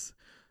 and it's,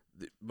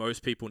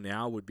 most people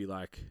now would be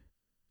like,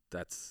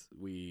 what's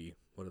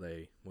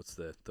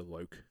the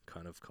woke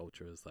kind of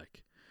culture is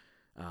like,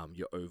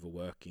 you're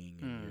overworking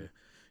and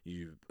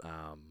you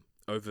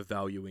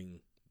overvaluing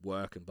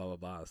work and blah, blah,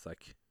 blah. It's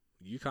like,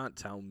 you can't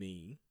tell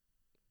me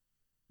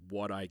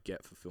what I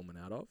get fulfillment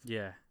out of.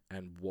 Yeah.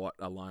 And what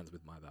aligns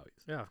with my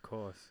values. Yeah, of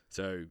course.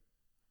 So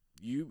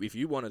if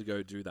you want to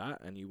go do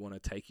that and you want to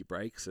take your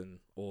breaks and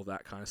all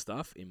that kind of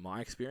stuff, in my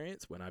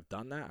experience, when I've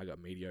done that, I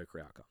got mediocre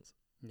outcomes.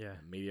 Yeah.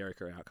 And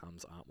mediocre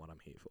outcomes aren't what I'm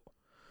here for.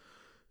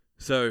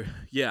 So,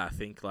 yeah, I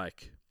think,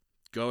 like,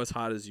 go as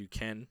hard as you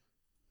can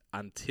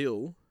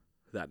until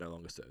that no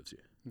longer serves you.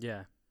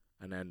 Yeah.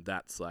 And then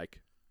that's,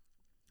 like,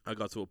 I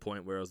got to a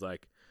point where I was,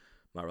 like,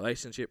 my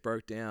relationship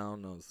broke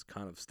down. I was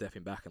kind of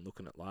stepping back and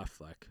looking at life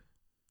like,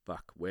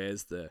 fuck,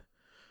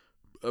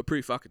 I'm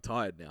pretty fucking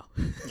tired now.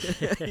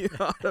 You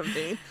know what I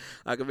mean?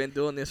 Like, I've been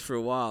doing this for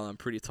a while. I'm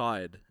pretty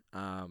tired.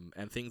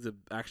 And things are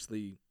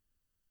actually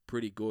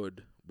pretty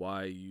good.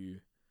 Why are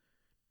you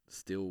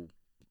still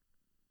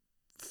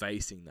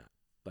facing that?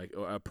 Like,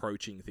 or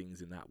approaching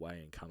things in that way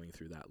and coming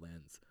through that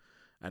lens.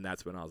 And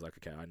that's when I was like,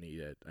 okay, I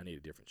need a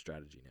different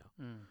strategy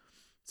now.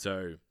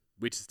 So,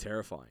 which is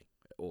terrifying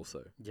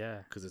also. Yeah.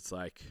 Because it's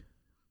like,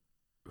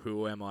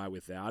 who am I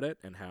without it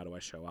and how do I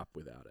show up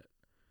without it?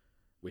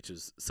 Which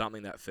is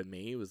something that for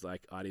me was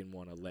like, I didn't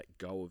want to let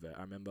go of it.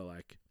 I remember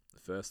like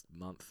the first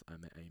month I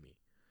met Amy.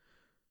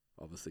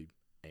 Obviously,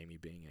 Amy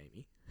being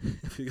Amy.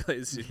 For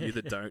those of you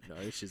that don't know,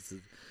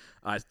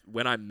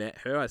 when I met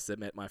her, I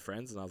met my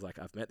friends and I was like,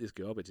 I've met this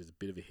girl, but she's a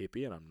bit of a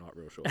hippie and I'm not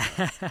real sure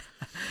about it.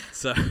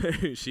 So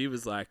she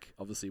was like,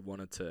 obviously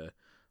wanted to,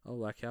 how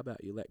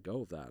about you let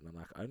go of that? And I'm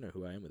like, I don't know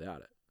who I am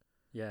without it.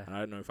 Yeah. And I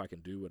don't know if I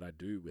can do what I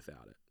do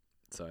without it.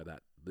 So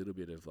that little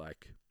bit of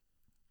like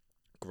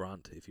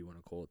grunt, if you want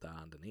to call it that,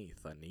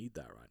 underneath, I need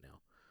that right now.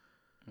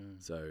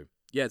 So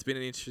yeah, it's been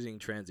an interesting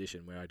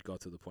transition where I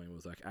got to the point where it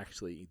was like,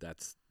 actually,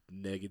 that's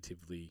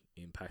negatively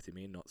impacting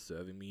me and not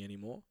serving me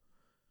anymore.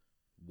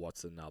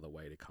 What's another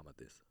way to come at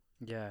this?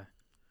 Yeah.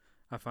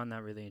 I find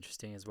that really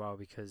interesting as well,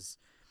 because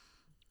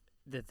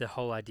the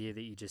whole idea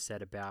that you just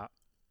said about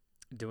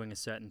doing a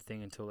certain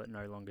thing until it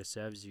no longer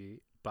serves you,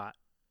 but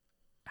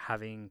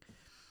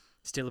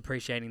still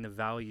appreciating the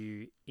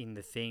value in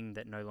the thing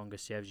that no longer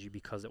serves you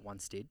because it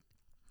once did.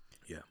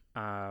 Yeah.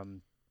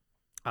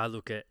 I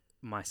look at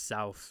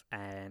myself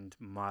and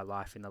my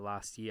life in the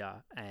last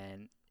year,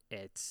 and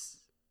it's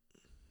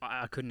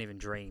I couldn't even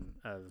dream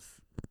of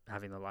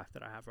having the life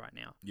that I have right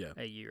now. Yeah.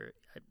 A year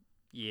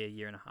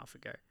and a half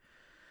ago.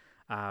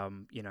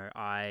 You know,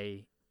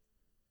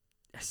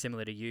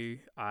 similar to you,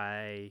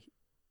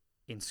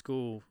 in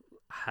school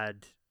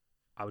had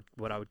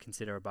what I would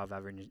consider above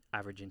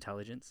average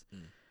intelligence,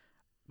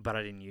 but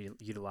I didn't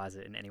utilize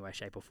it in any way,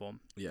 shape, or form.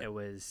 Yeah. It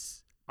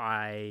was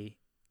I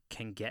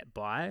can get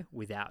by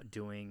without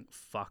doing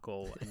fuck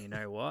all, and you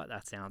know what?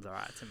 That sounds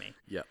alright to me.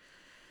 Yep.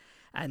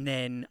 And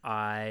then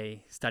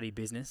I studied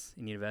business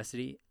in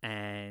university,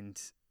 and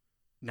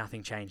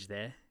nothing changed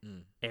there.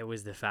 It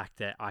was the fact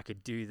that I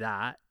could do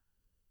that,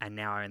 and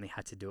now I only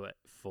had to do it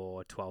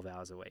for 12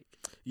 hours a week.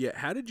 Yeah.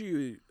 How did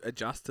you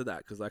adjust to that?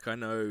 Because like I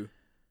know,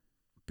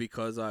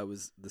 because I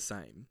was the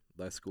same,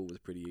 like school was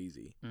pretty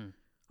easy.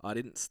 I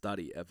didn't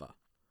study ever.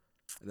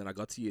 And then I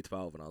got to year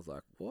 12 and I was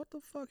like, what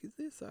the fuck is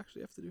this? I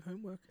actually have to do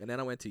homework. And then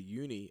I went to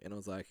uni and I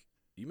was like,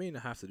 you mean I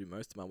have to do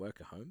most of my work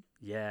at home?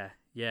 Yeah.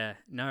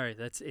 No,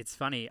 it's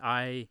funny.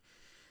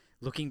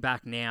 Looking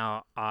back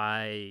now,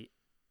 I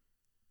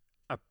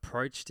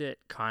approached it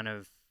kind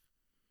of,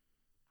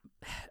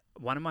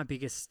 one of my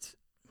biggest,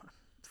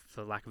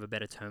 for lack of a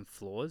better term,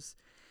 flaws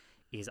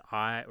is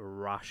I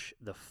rush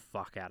the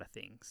fuck out of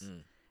things.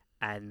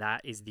 And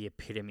that is the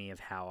epitome of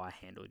how I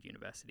handled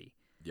university.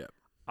 Yep.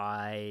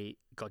 I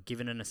got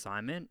given an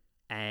assignment,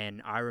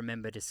 and I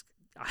remember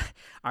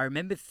I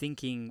remember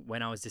thinking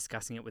when I was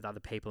discussing it with other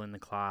people in the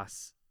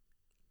class,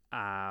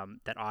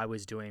 that I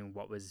was doing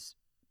what was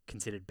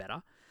considered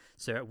better.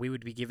 So we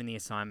would be given the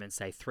assignment,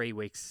 say 3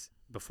 weeks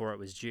before it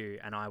was due,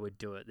 and I would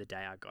do it the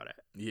day I got it.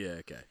 Yeah.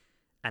 Okay.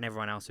 And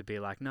everyone else would be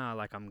like, no,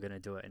 like I'm going to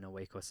do it in a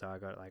week or so. I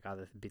got like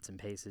other bits and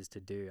pieces to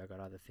do. I got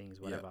other things,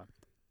 whatever. Yep.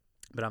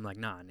 But I'm like,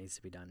 no, it needs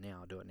to be done now.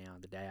 I'll do it now,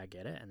 the day I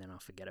get it, and then I'll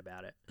forget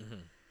about it.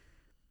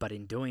 But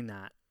in doing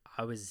that,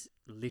 I was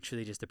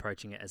literally just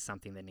approaching it as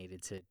something that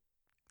needed to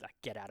like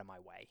get out of my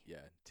way. Yeah,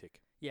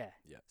 tick. Yeah.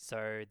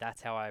 So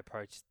that's how I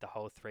approached the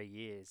whole 3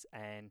 years.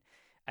 And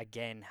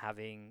again,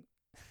 having,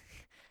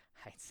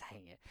 I hate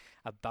saying it,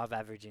 above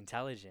average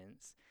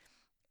intelligence,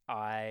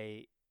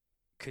 I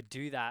could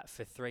do that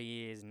for 3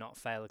 years, not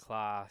fail a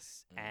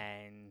class,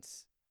 and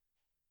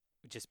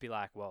just be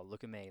like, well,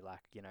 look at me, like,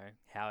 you know,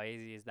 how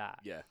easy is that?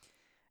 Yeah.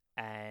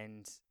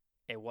 And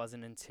it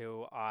wasn't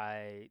until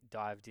I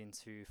dived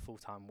into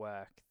full-time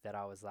work that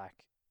I was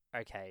like,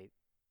 okay,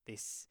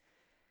 this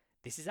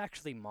is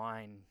actually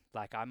mine.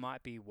 Like, I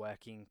might be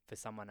working for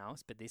someone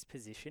else, but this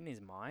position is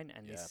mine,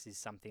 and this is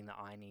something that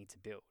I need to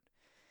build.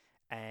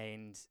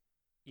 And,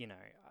 you know,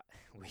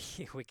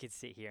 we could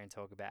sit here and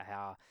talk about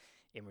how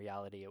in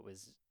reality it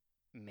was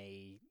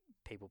me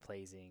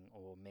people-pleasing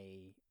or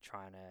me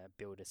trying to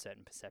build a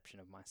certain perception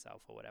of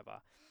myself or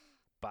whatever.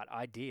 But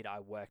I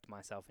worked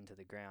myself into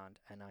the ground,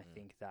 and I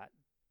think that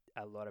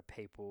a lot of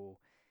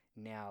people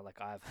now, like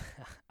I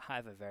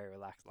have a very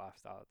relaxed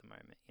lifestyle at the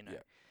moment, you know,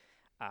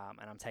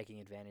 and I'm taking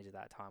advantage of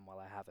that time while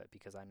I have it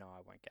because I know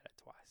I won't get it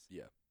twice.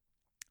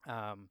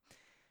 Yeah.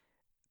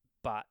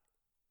 But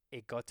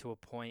it got to a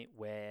point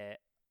where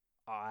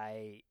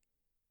I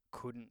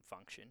couldn't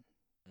function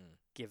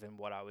given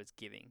what I was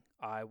giving.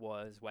 I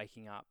was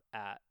waking up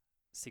at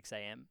 6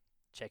 a.m.,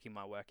 checking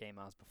my work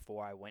emails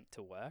before I went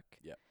to work.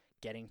 Yep.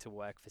 Getting to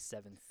work for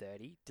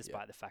 7:30,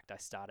 despite the fact I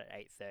start at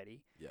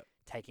 8:30. Yep.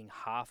 Taking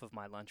half of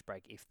my lunch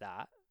break, if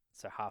that,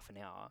 so half an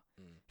hour.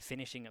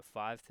 Finishing at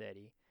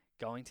 5:30,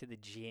 going to the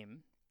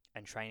gym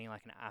and training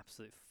like an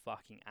absolute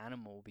fucking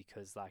animal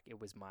because like it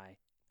was my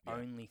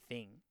only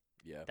thing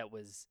that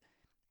was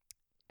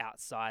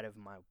outside of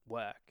my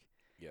work.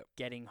 Yep.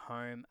 Getting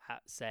home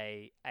at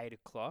say 8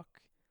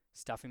 o'clock,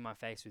 stuffing my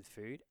face with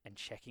food and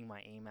checking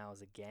my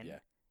emails again,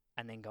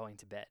 and then going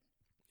to bed.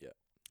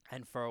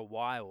 And for a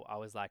while, I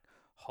was like,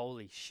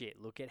 holy shit,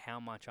 look at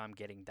how much I'm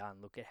getting done.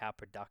 Look at how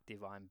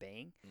productive I'm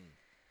being.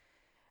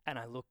 And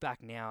I look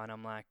back now and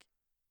I'm like,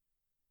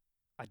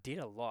 I did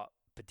a lot,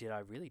 but did I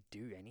really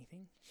do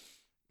anything?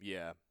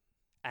 Yeah.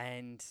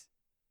 And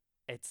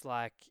it's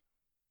like,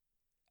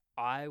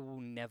 I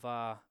will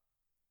never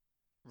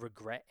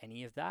regret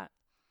any of that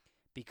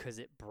because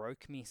it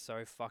broke me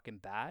so fucking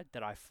bad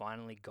that I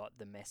finally got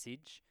the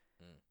message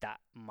that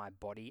my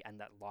body and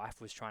that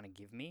life was trying to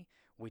give me,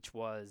 which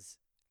was,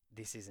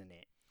 this isn't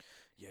it.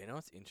 Yeah, you know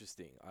what's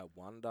interesting? I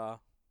wonder,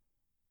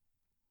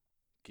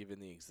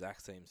 given the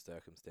exact same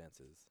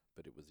circumstances,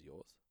 but it was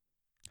yours,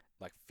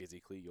 like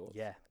physically yours.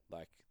 Yeah.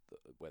 Like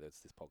whether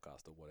it's this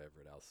podcast or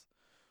whatever else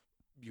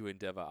you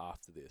endeavor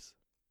after this,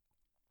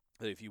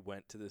 that if you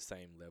went to the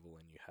same level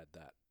and you had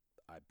that,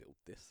 I built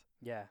this.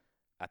 Yeah.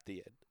 At the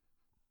end,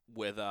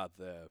 whether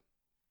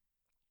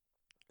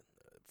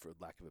for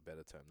lack of a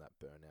better term, that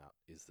burnout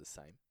is the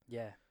same.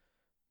 Yeah.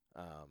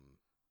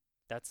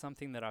 That's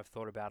something that I've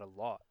thought about a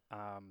lot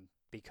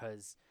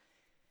because,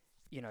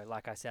 you know,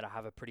 like I said, I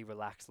have a pretty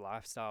relaxed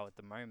lifestyle at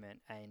the moment,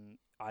 and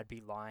I'd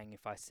be lying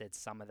if I said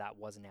some of that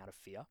wasn't out of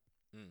fear.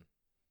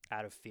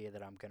 Out of fear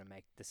that I'm going to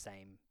make the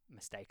same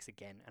mistakes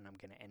again and I'm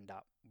going to end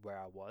up where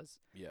I was.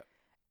 Yeah.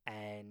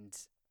 And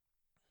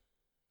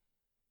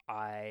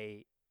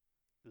I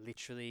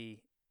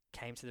literally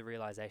came to the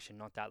realization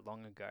not that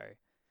long ago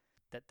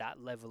that that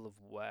level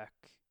of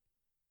work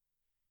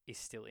is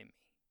still in me.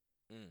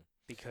 Mm.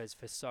 Because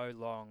for so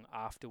long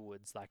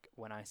afterwards, like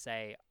when I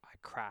say I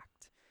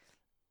cracked,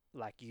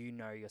 like you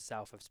know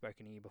yourself, I've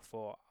spoken to you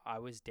before, I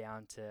was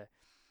down to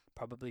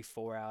probably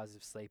 4 hours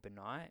of sleep a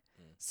night.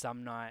 Mm.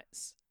 Some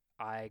nights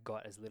I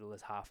got as little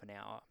as half an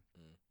hour.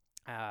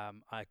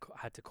 I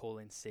had to call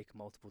in sick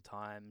multiple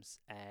times,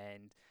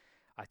 and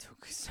I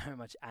took so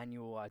much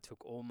annual. I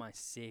took all my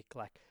sick.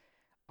 Like,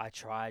 I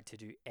tried to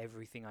do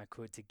everything I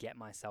could to get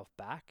myself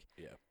back.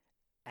 Yeah.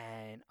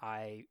 And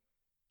I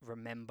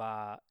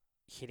remember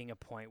hitting a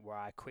point where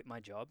I quit my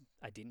job.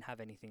 I didn't have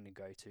anything to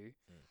go to.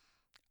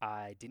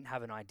 I didn't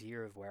have an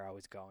idea of where I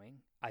was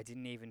going. I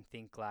didn't even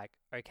think like,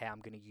 okay, I'm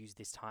going to use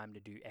this time to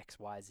do X,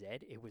 Y, Z.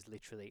 It was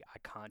literally, I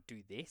can't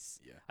do this.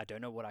 Yeah. I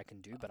don't know what I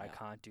can do, but I Yeah.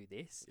 can't do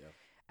this. Yeah.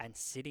 And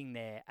sitting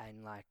there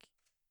and like,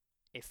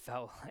 it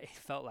felt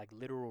like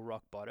literal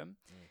rock bottom.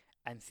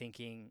 And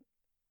thinking,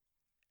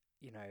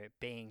 you know,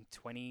 being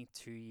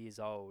 22 years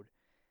old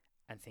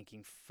and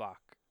thinking,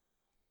 fuck,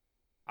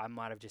 I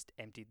might have just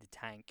emptied the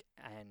tank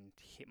and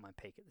hit my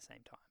peak at the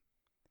same time.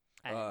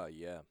 And,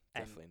 Yeah,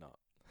 definitely not.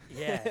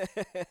 Yeah.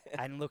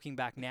 And looking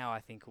back now,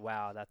 I think,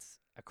 wow, that's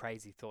a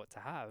crazy thought to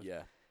have.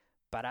 Yeah.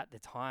 But at the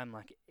time,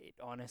 like, it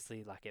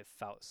honestly, like, it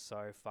felt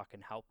so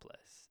fucking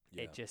helpless.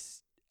 Yeah. It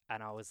just,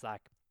 and I was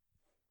like,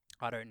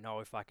 I don't know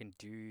if I can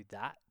do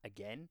that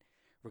again,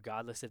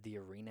 regardless of the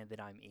arena that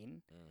I'm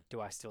in.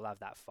 Do I still have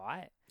that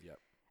fight? Yep.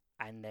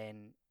 And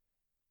then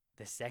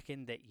the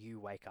second that you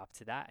wake up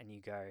to that and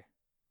you go,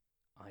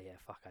 oh yeah,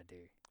 fuck, I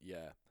do.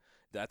 Yeah.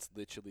 That's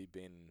literally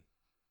been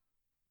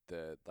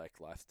the like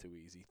life's too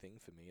easy thing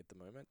for me at the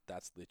moment.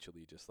 That's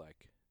literally just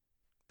like,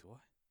 do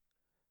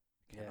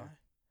I? Can Yeah.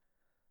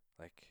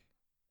 I? Like,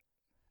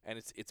 and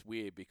it's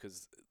weird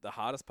because the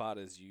hardest part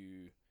is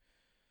you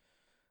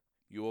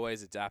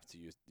always adapt to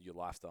your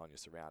lifestyle and your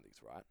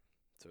surroundings, right?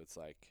 So it's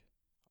like,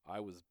 I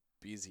was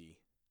busy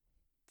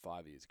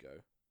 5 years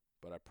ago,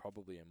 but I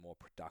probably am more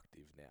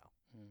productive now.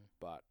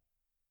 But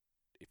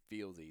it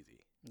feels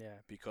easy. Yeah.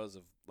 Because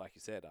of, like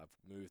you said, I've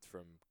moved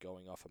from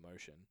going off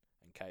emotion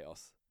and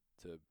chaos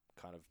to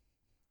kind of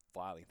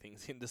filing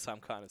things into some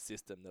kind of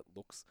system that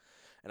looks,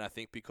 and I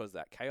think because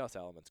that chaos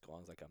element's gone,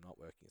 it's like I'm not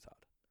working as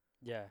hard.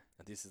 Yeah.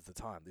 And this is the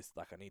time. This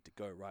like I need to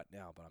go right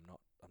now, but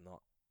I'm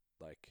not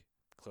like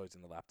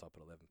closing the laptop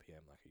at 11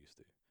 p.m. like I used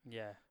to.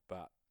 Yeah.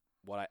 But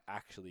what I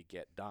actually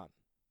get done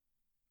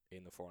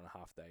in the 4.5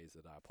 days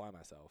that I apply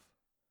myself,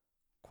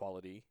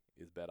 quality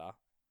is better,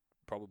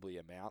 probably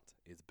amount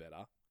is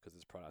better because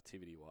it's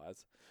productivity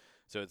wise.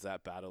 So it's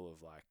that battle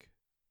of like,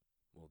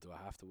 well, do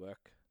I have to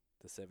work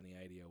the 70,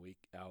 80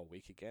 hour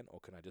week again, or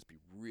can I just be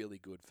really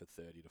good for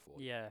 30 to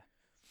 40? Yeah.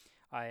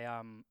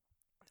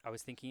 I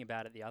was thinking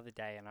about it the other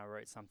day and I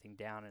wrote something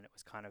down, and it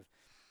was kind of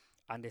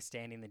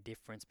understanding the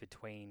difference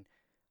between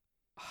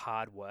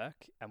hard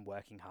work and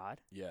working hard.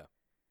 Yeah.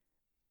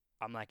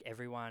 I'm like,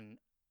 everyone,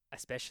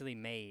 especially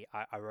me,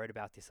 I wrote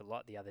about this a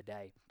lot the other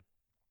day.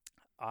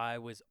 I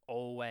was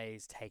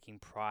always taking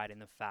pride in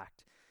the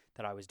fact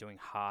that I was doing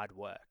hard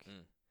work.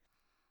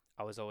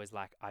 I was always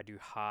like, I do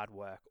hard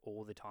work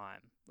all the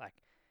time. Like,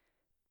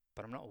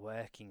 but I'm not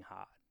working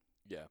hard.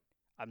 Yeah.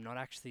 I'm not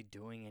actually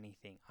doing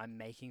anything. I'm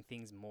making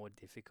things more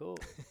difficult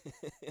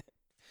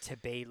to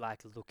be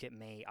like, look at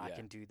me, I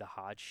can do the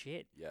hard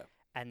shit. Yeah.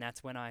 And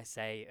that's when I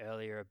say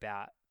earlier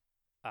about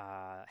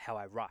how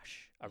I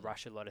rush. I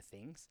rush a lot of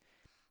things.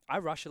 I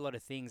rush a lot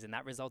of things, and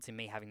that results in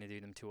me having to do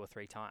them 2 or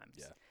 3 times.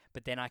 Yeah.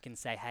 But then I can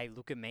say, hey,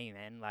 look at me,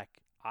 man.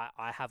 Like,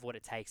 I have what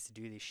it takes to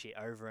do this shit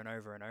over and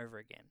over and over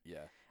again.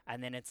 Yeah.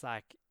 And then it's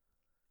like,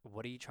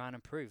 what are you trying to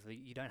prove?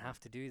 You don't have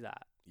to do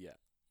that. Yeah.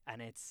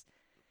 And it's,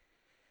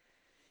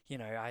 you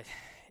know,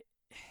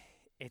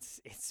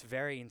 it's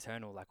very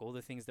internal. Like, all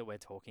the things that we're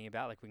talking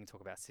about, like, we can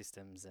talk about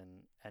systems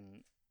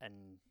and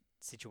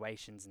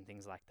situations and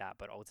things like that,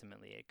 but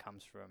ultimately it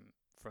comes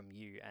from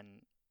you and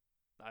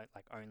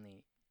like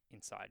only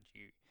inside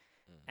you.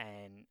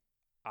 And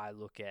I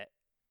look at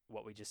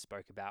what we just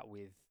spoke about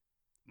with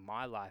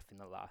my life in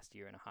the last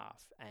year and a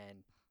half,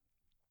 and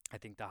I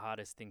think the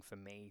hardest thing for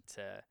me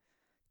to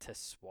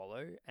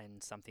swallow,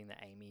 and something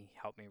that Amy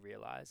helped me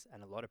realize,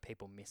 and a lot of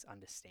people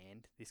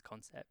misunderstand this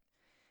concept,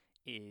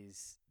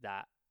 is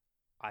that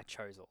I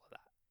chose all of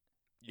that.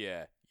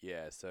 Yeah.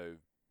 Yeah. So,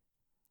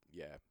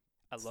 yeah.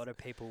 A lot of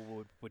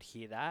people would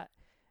hear that,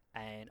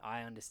 and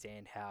I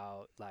understand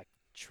how like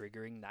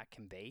triggering that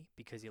can be,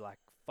 because you're like,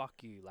 fuck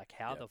you, like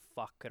how the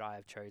fuck could I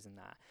have chosen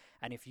that?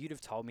 And if you'd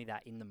have told me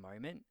that in the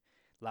moment,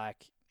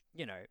 like,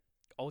 you know,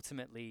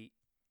 ultimately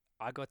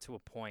I got to a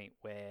point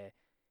where,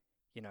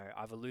 you know,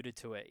 I've alluded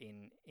to it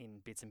in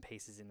bits and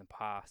pieces in the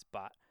past,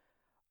 but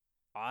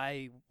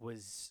I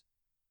was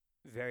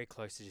very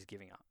close to just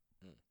giving up.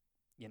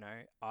 You know,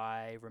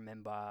 I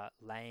remember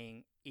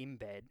laying in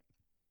bed,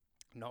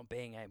 not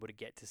being able to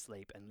get to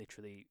sleep, and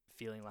literally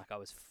feeling like I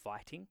was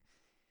fighting,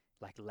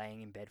 like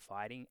laying in bed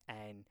fighting,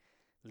 and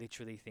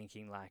literally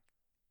thinking like,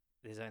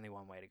 there's only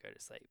one way to go to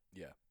sleep.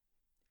 Yeah.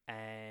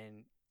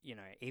 And you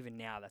know, even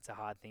now that's a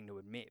hard thing to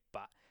admit,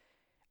 but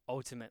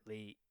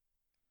ultimately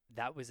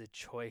that was a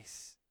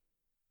choice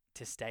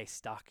to stay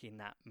stuck in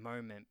that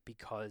moment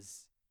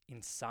because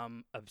in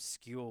some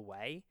obscure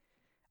way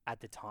at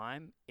the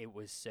time it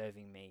was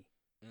serving me.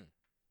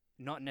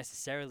 Not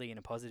necessarily in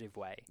a positive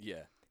way,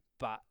 Yeah.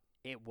 but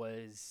it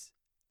was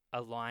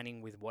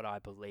aligning with what I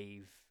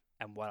believe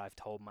and what I've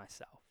told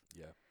myself.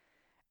 Yeah.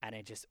 And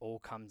it just all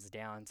comes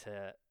down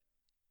to,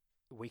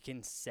 we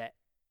can set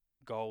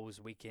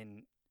goals, we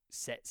can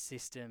set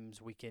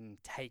systems, we can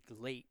take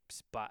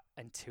leaps, but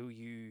until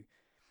you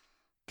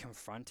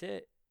confront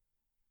it,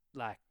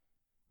 like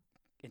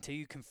until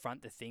you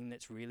confront the thing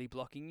that's really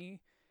blocking you,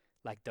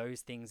 like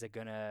those things are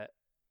gonna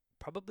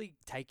probably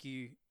take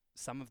you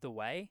some of the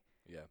way,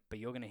 Yeah. but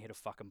you're gonna hit a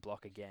fucking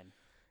block again.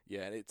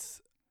 Yeah, and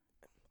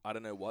I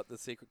don't know what the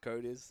secret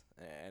code is,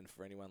 and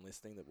for anyone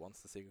listening that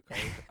wants the secret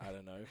code, I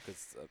don't know,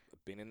 because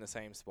I've been in the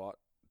same spot,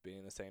 been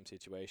in the same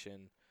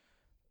situation,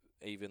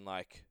 even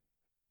like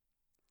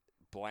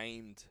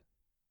blamed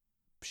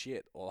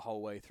shit all the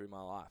whole way through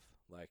my life.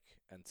 Like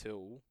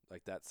until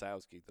like that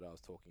sales gig that I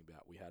was talking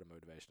about, we had a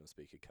motivational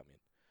speaker come in.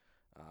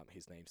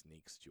 His name's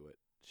Nick Stewart.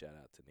 Shout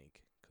out to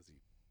Nick because he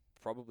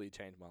probably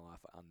changed my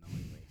life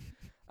unknowingly.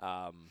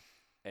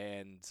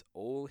 And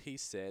all he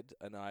said,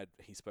 and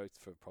he spoke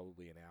for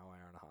probably an hour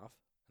and a half,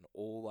 and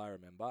all I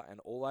remember, and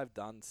all I've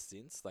done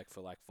since, like for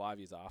like 5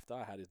 years after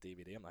I had his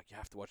DVD, I'm like, you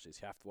have to watch this,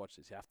 you have to watch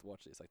this, you have to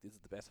watch this. Like this is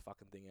the best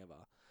fucking thing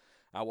ever.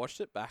 I watched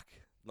it back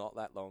not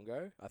that long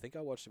ago. I think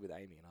I watched it with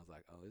Amy, and I was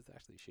like, oh, this is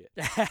actually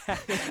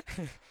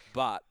shit.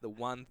 But the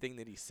one thing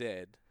that he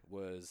said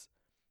was,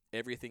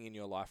 everything in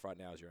your life right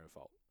now is your own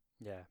fault.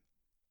 Yeah.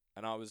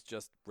 And I was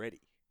just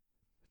ready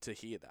to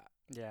hear that.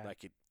 Yeah.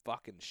 Like it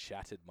fucking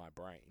shattered my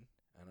brain.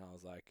 And I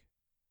was like,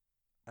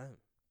 oh,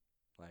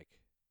 like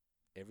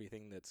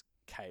everything that's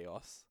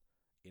chaos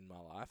in my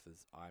life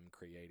is I'm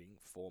creating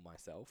for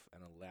myself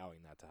and allowing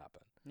that to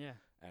happen. Yeah.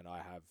 And I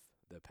have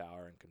the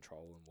power and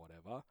control and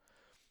whatever.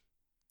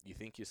 You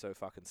think you're so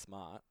fucking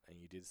smart and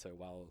you did so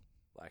well,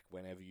 like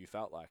whenever you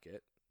felt like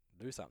it,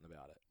 do something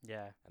about it.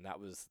 Yeah. And that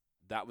was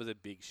a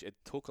big it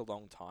took a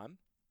long time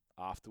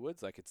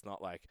afterwards. Like it's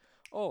not like,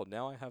 oh,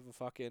 now I have a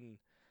fucking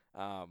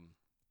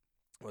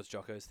what's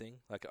Jocko's thing?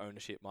 Like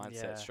ownership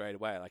mindset straight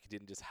away. Like it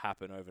didn't just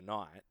happen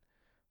overnight.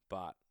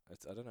 But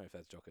I don't know if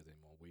that's Jocko's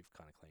anymore. We've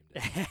kind of claimed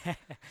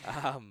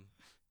it.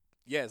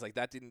 Yeah, it's like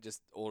that didn't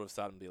just all of a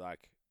sudden be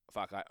like,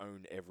 fuck, I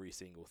own every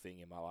single thing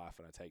in my life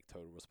and I take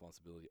total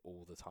responsibility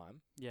all the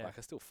time. Yeah. Like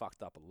I still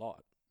fucked up a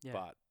lot. Yeah.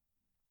 But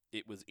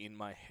it was in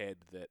my head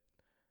that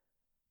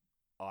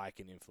I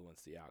can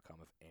influence the outcome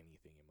of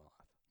anything in my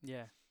life.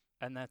 Yeah.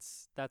 And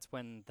that's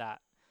when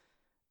that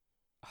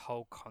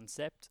whole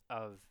concept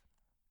of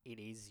it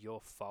is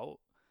your fault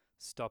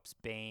stops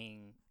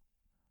being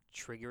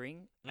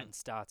triggering and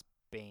starts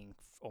being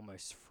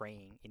almost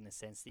freeing, in the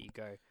sense that you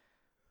go,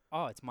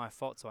 oh, it's my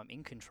fault, so I'm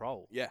in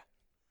control. Yeah.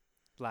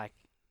 Like,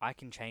 I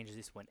can change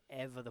this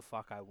whenever the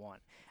fuck I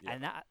want. Yeah.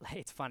 And that,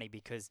 it's funny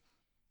because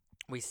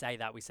we say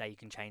you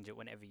can change it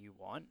whenever you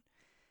want.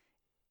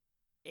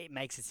 It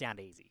makes it sound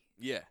easy.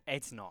 Yeah.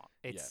 It's not.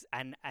 It's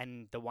and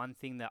the one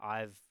thing that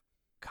I've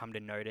come to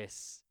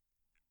notice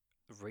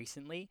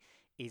recently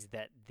is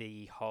that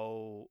the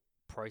whole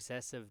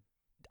process of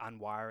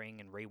unwiring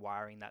and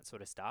rewiring, that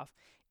sort of stuff,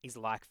 is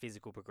like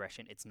physical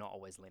progression. It's not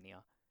always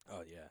linear.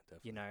 Oh yeah,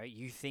 definitely. You know,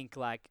 you think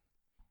like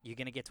you're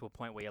going to get to a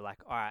point where you're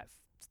like, all right,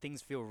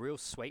 things feel real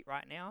sweet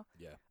right now.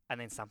 Yeah.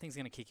 And then something's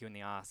going to kick you in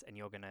the ass and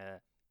you're going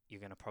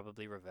to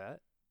probably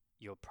revert.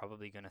 You're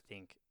probably going to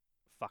think,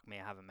 fuck me,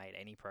 I haven't made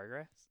any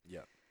progress.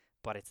 Yeah.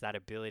 But it's that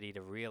ability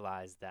to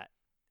realize that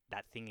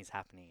that thing is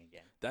happening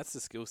again. That's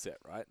the skill set,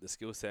 right? The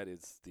skill set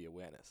is the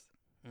awareness.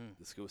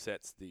 The skill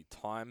set's the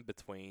time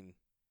between,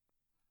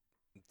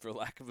 for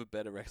lack of a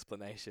better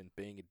explanation,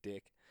 being a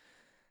dick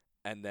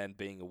and then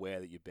being aware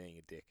that you're being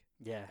a dick.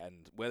 Yeah.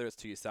 And whether it's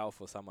to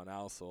yourself or someone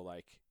else, or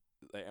like,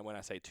 and when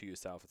I say to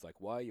yourself, it's like,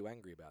 why are you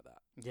angry about that?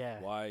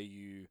 Yeah. Why are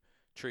you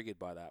triggered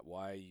by that?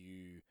 Why are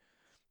you,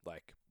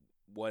 like,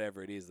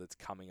 whatever it is that's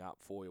coming up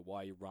for you,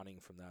 why are you running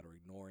from that or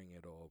ignoring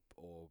it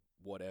or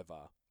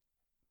whatever?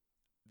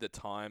 The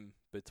time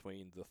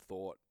between the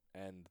thought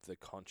and the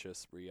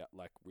conscious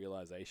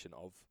realization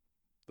of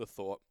the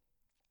thought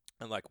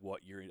and like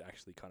what you're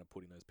actually kind of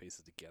putting those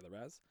pieces together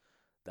as,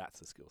 that's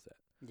a skill set.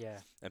 Yeah.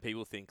 And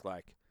people think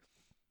like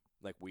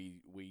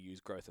we use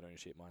growth and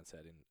ownership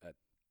mindset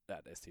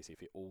at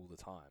STCF all the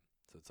time.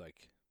 So it's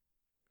like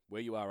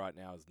where you are right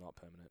now is not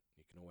permanent.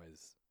 You can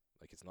always,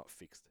 like, it's not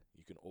fixed.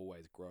 You can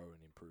always grow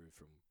and improve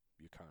from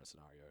your current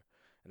scenario.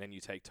 And then you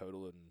take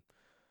total and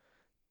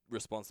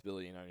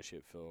responsibility and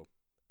ownership for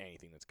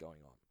anything that's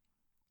going on.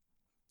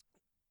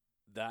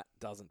 That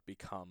doesn't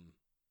become,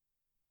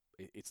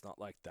 it's not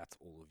like that's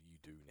all of you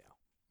do now.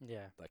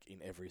 Yeah. Like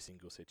in every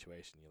single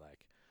situation, you're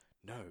like,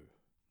 no,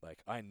 like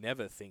I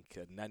never think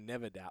and I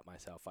never doubt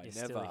myself. You're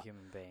never still a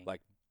human being.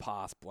 like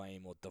pass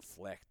blame or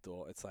deflect,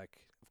 or it's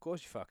like, of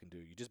course you fucking do.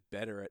 You're just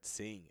better at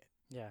seeing it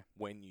yeah.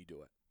 when you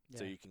do it. Yeah.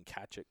 So you can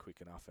catch it quick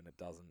enough and it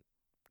doesn't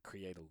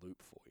create a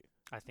loop for you.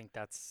 I think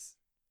that's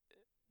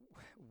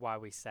why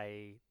we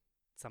say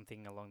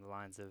something along the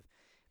lines of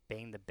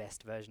being the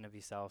best version of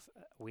yourself.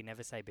 We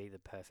never say be the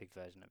perfect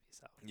version of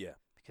yourself Yeah.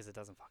 because it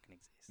doesn't fucking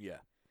exist. Yeah.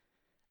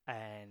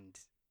 And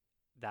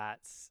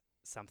that's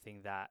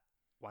something that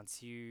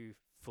once you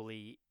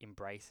fully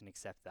embrace and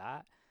accept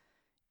that,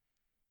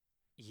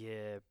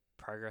 your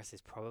progress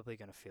is probably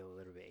going to feel a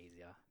little bit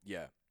easier.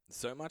 Yeah.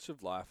 So much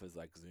of life is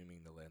like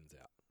zooming the lens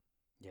out,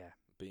 Yeah.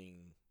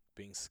 being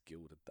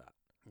skilled at that.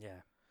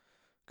 Yeah.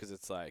 Because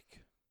it's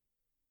like,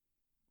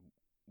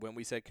 when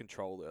we said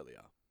control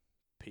earlier,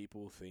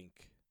 people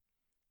think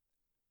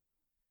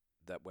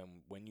that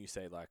when you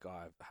say like,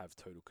 I have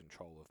total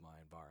control of my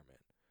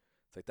environment,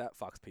 it's like that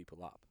fucks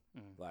people up.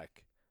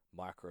 Like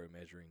micro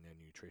measuring their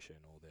nutrition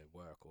or their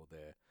work or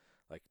their,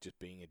 like, just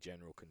being a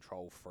general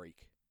control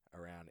freak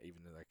around,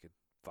 even though, like, it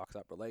fucks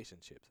up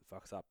relationships, it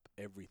fucks up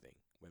everything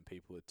when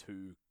people are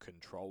too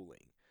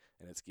controlling,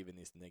 and it's given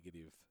this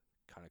negative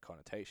kind of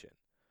connotation.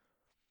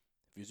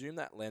 If you zoom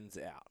that lens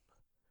out,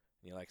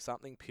 and you're like,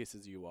 something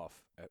pisses you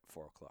off at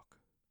 4 o'clock,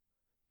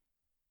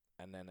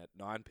 and then at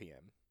 9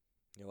 p.m.,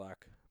 you're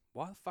like,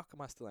 why the fuck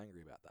am I still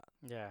angry about that?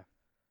 Yeah.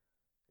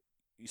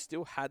 You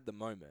still had the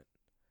moment,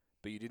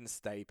 but you didn't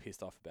stay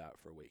pissed off about it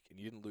for a week, and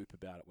you didn't loop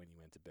about it when you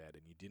went to bed,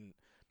 and you didn't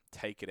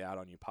take it out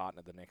on your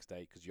partner the next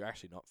day because you're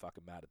actually not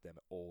fucking mad at them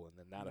at all, and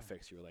then that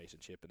affects your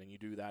relationship, and then you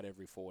do that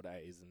every 4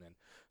 days, and then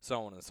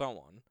so on and so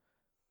on.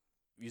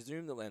 If you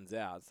zoom the lens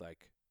out, it's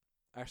like,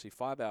 actually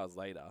 5 hours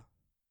later,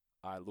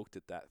 I looked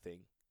at that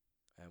thing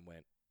and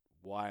went,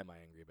 why am I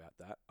angry about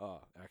that?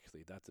 Oh,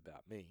 actually, that's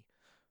about me.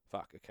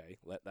 Fuck, okay,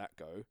 let that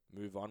go.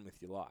 Move on with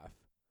your life.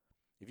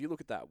 If you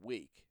look at that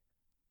week,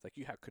 it's like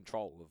you have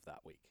control of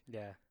that week.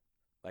 Yeah.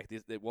 Like,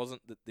 it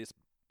wasn't that this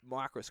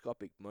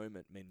microscopic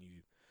moment meant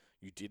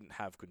you didn't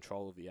have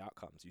control of the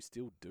outcomes. You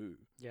still do.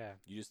 Yeah.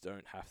 You just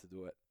don't have to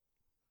do it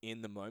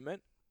in the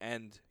moment,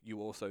 and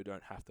you also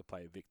don't have to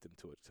play a victim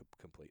to it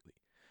completely.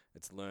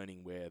 It's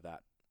learning where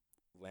that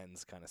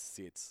lens kind of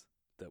sits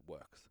that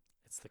works.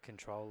 It's the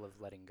control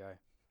of letting go.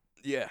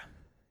 Yeah.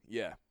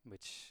 Yeah.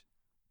 Which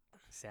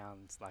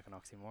sounds like an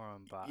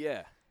oxymoron, but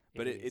yeah.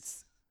 But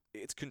it's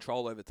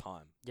control over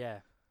time. Yeah.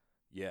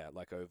 Yeah,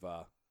 like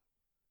over,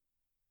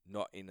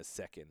 not in a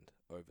second,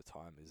 over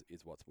time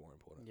is what's more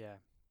important. Yeah.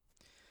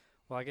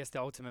 Well, I guess the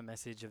ultimate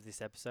message of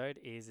this episode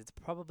is it's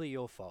probably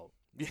your fault.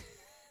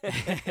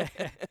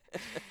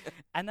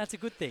 And that's a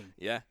good thing.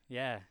 Yeah.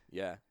 Yeah.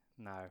 Yeah.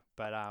 No,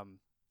 but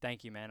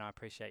thank you, man. I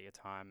appreciate your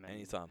time.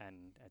 Anytime.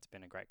 And it's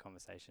been a great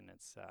conversation.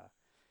 It's,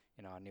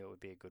 I knew it would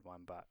be a good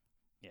one, but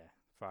yeah,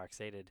 far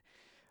exceeded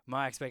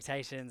my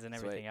expectations and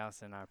everything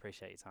else. And I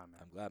appreciate your time,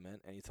 man. I'm glad, man.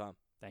 Anytime.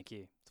 Thank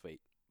you.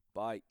 Sweet.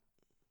 Bye.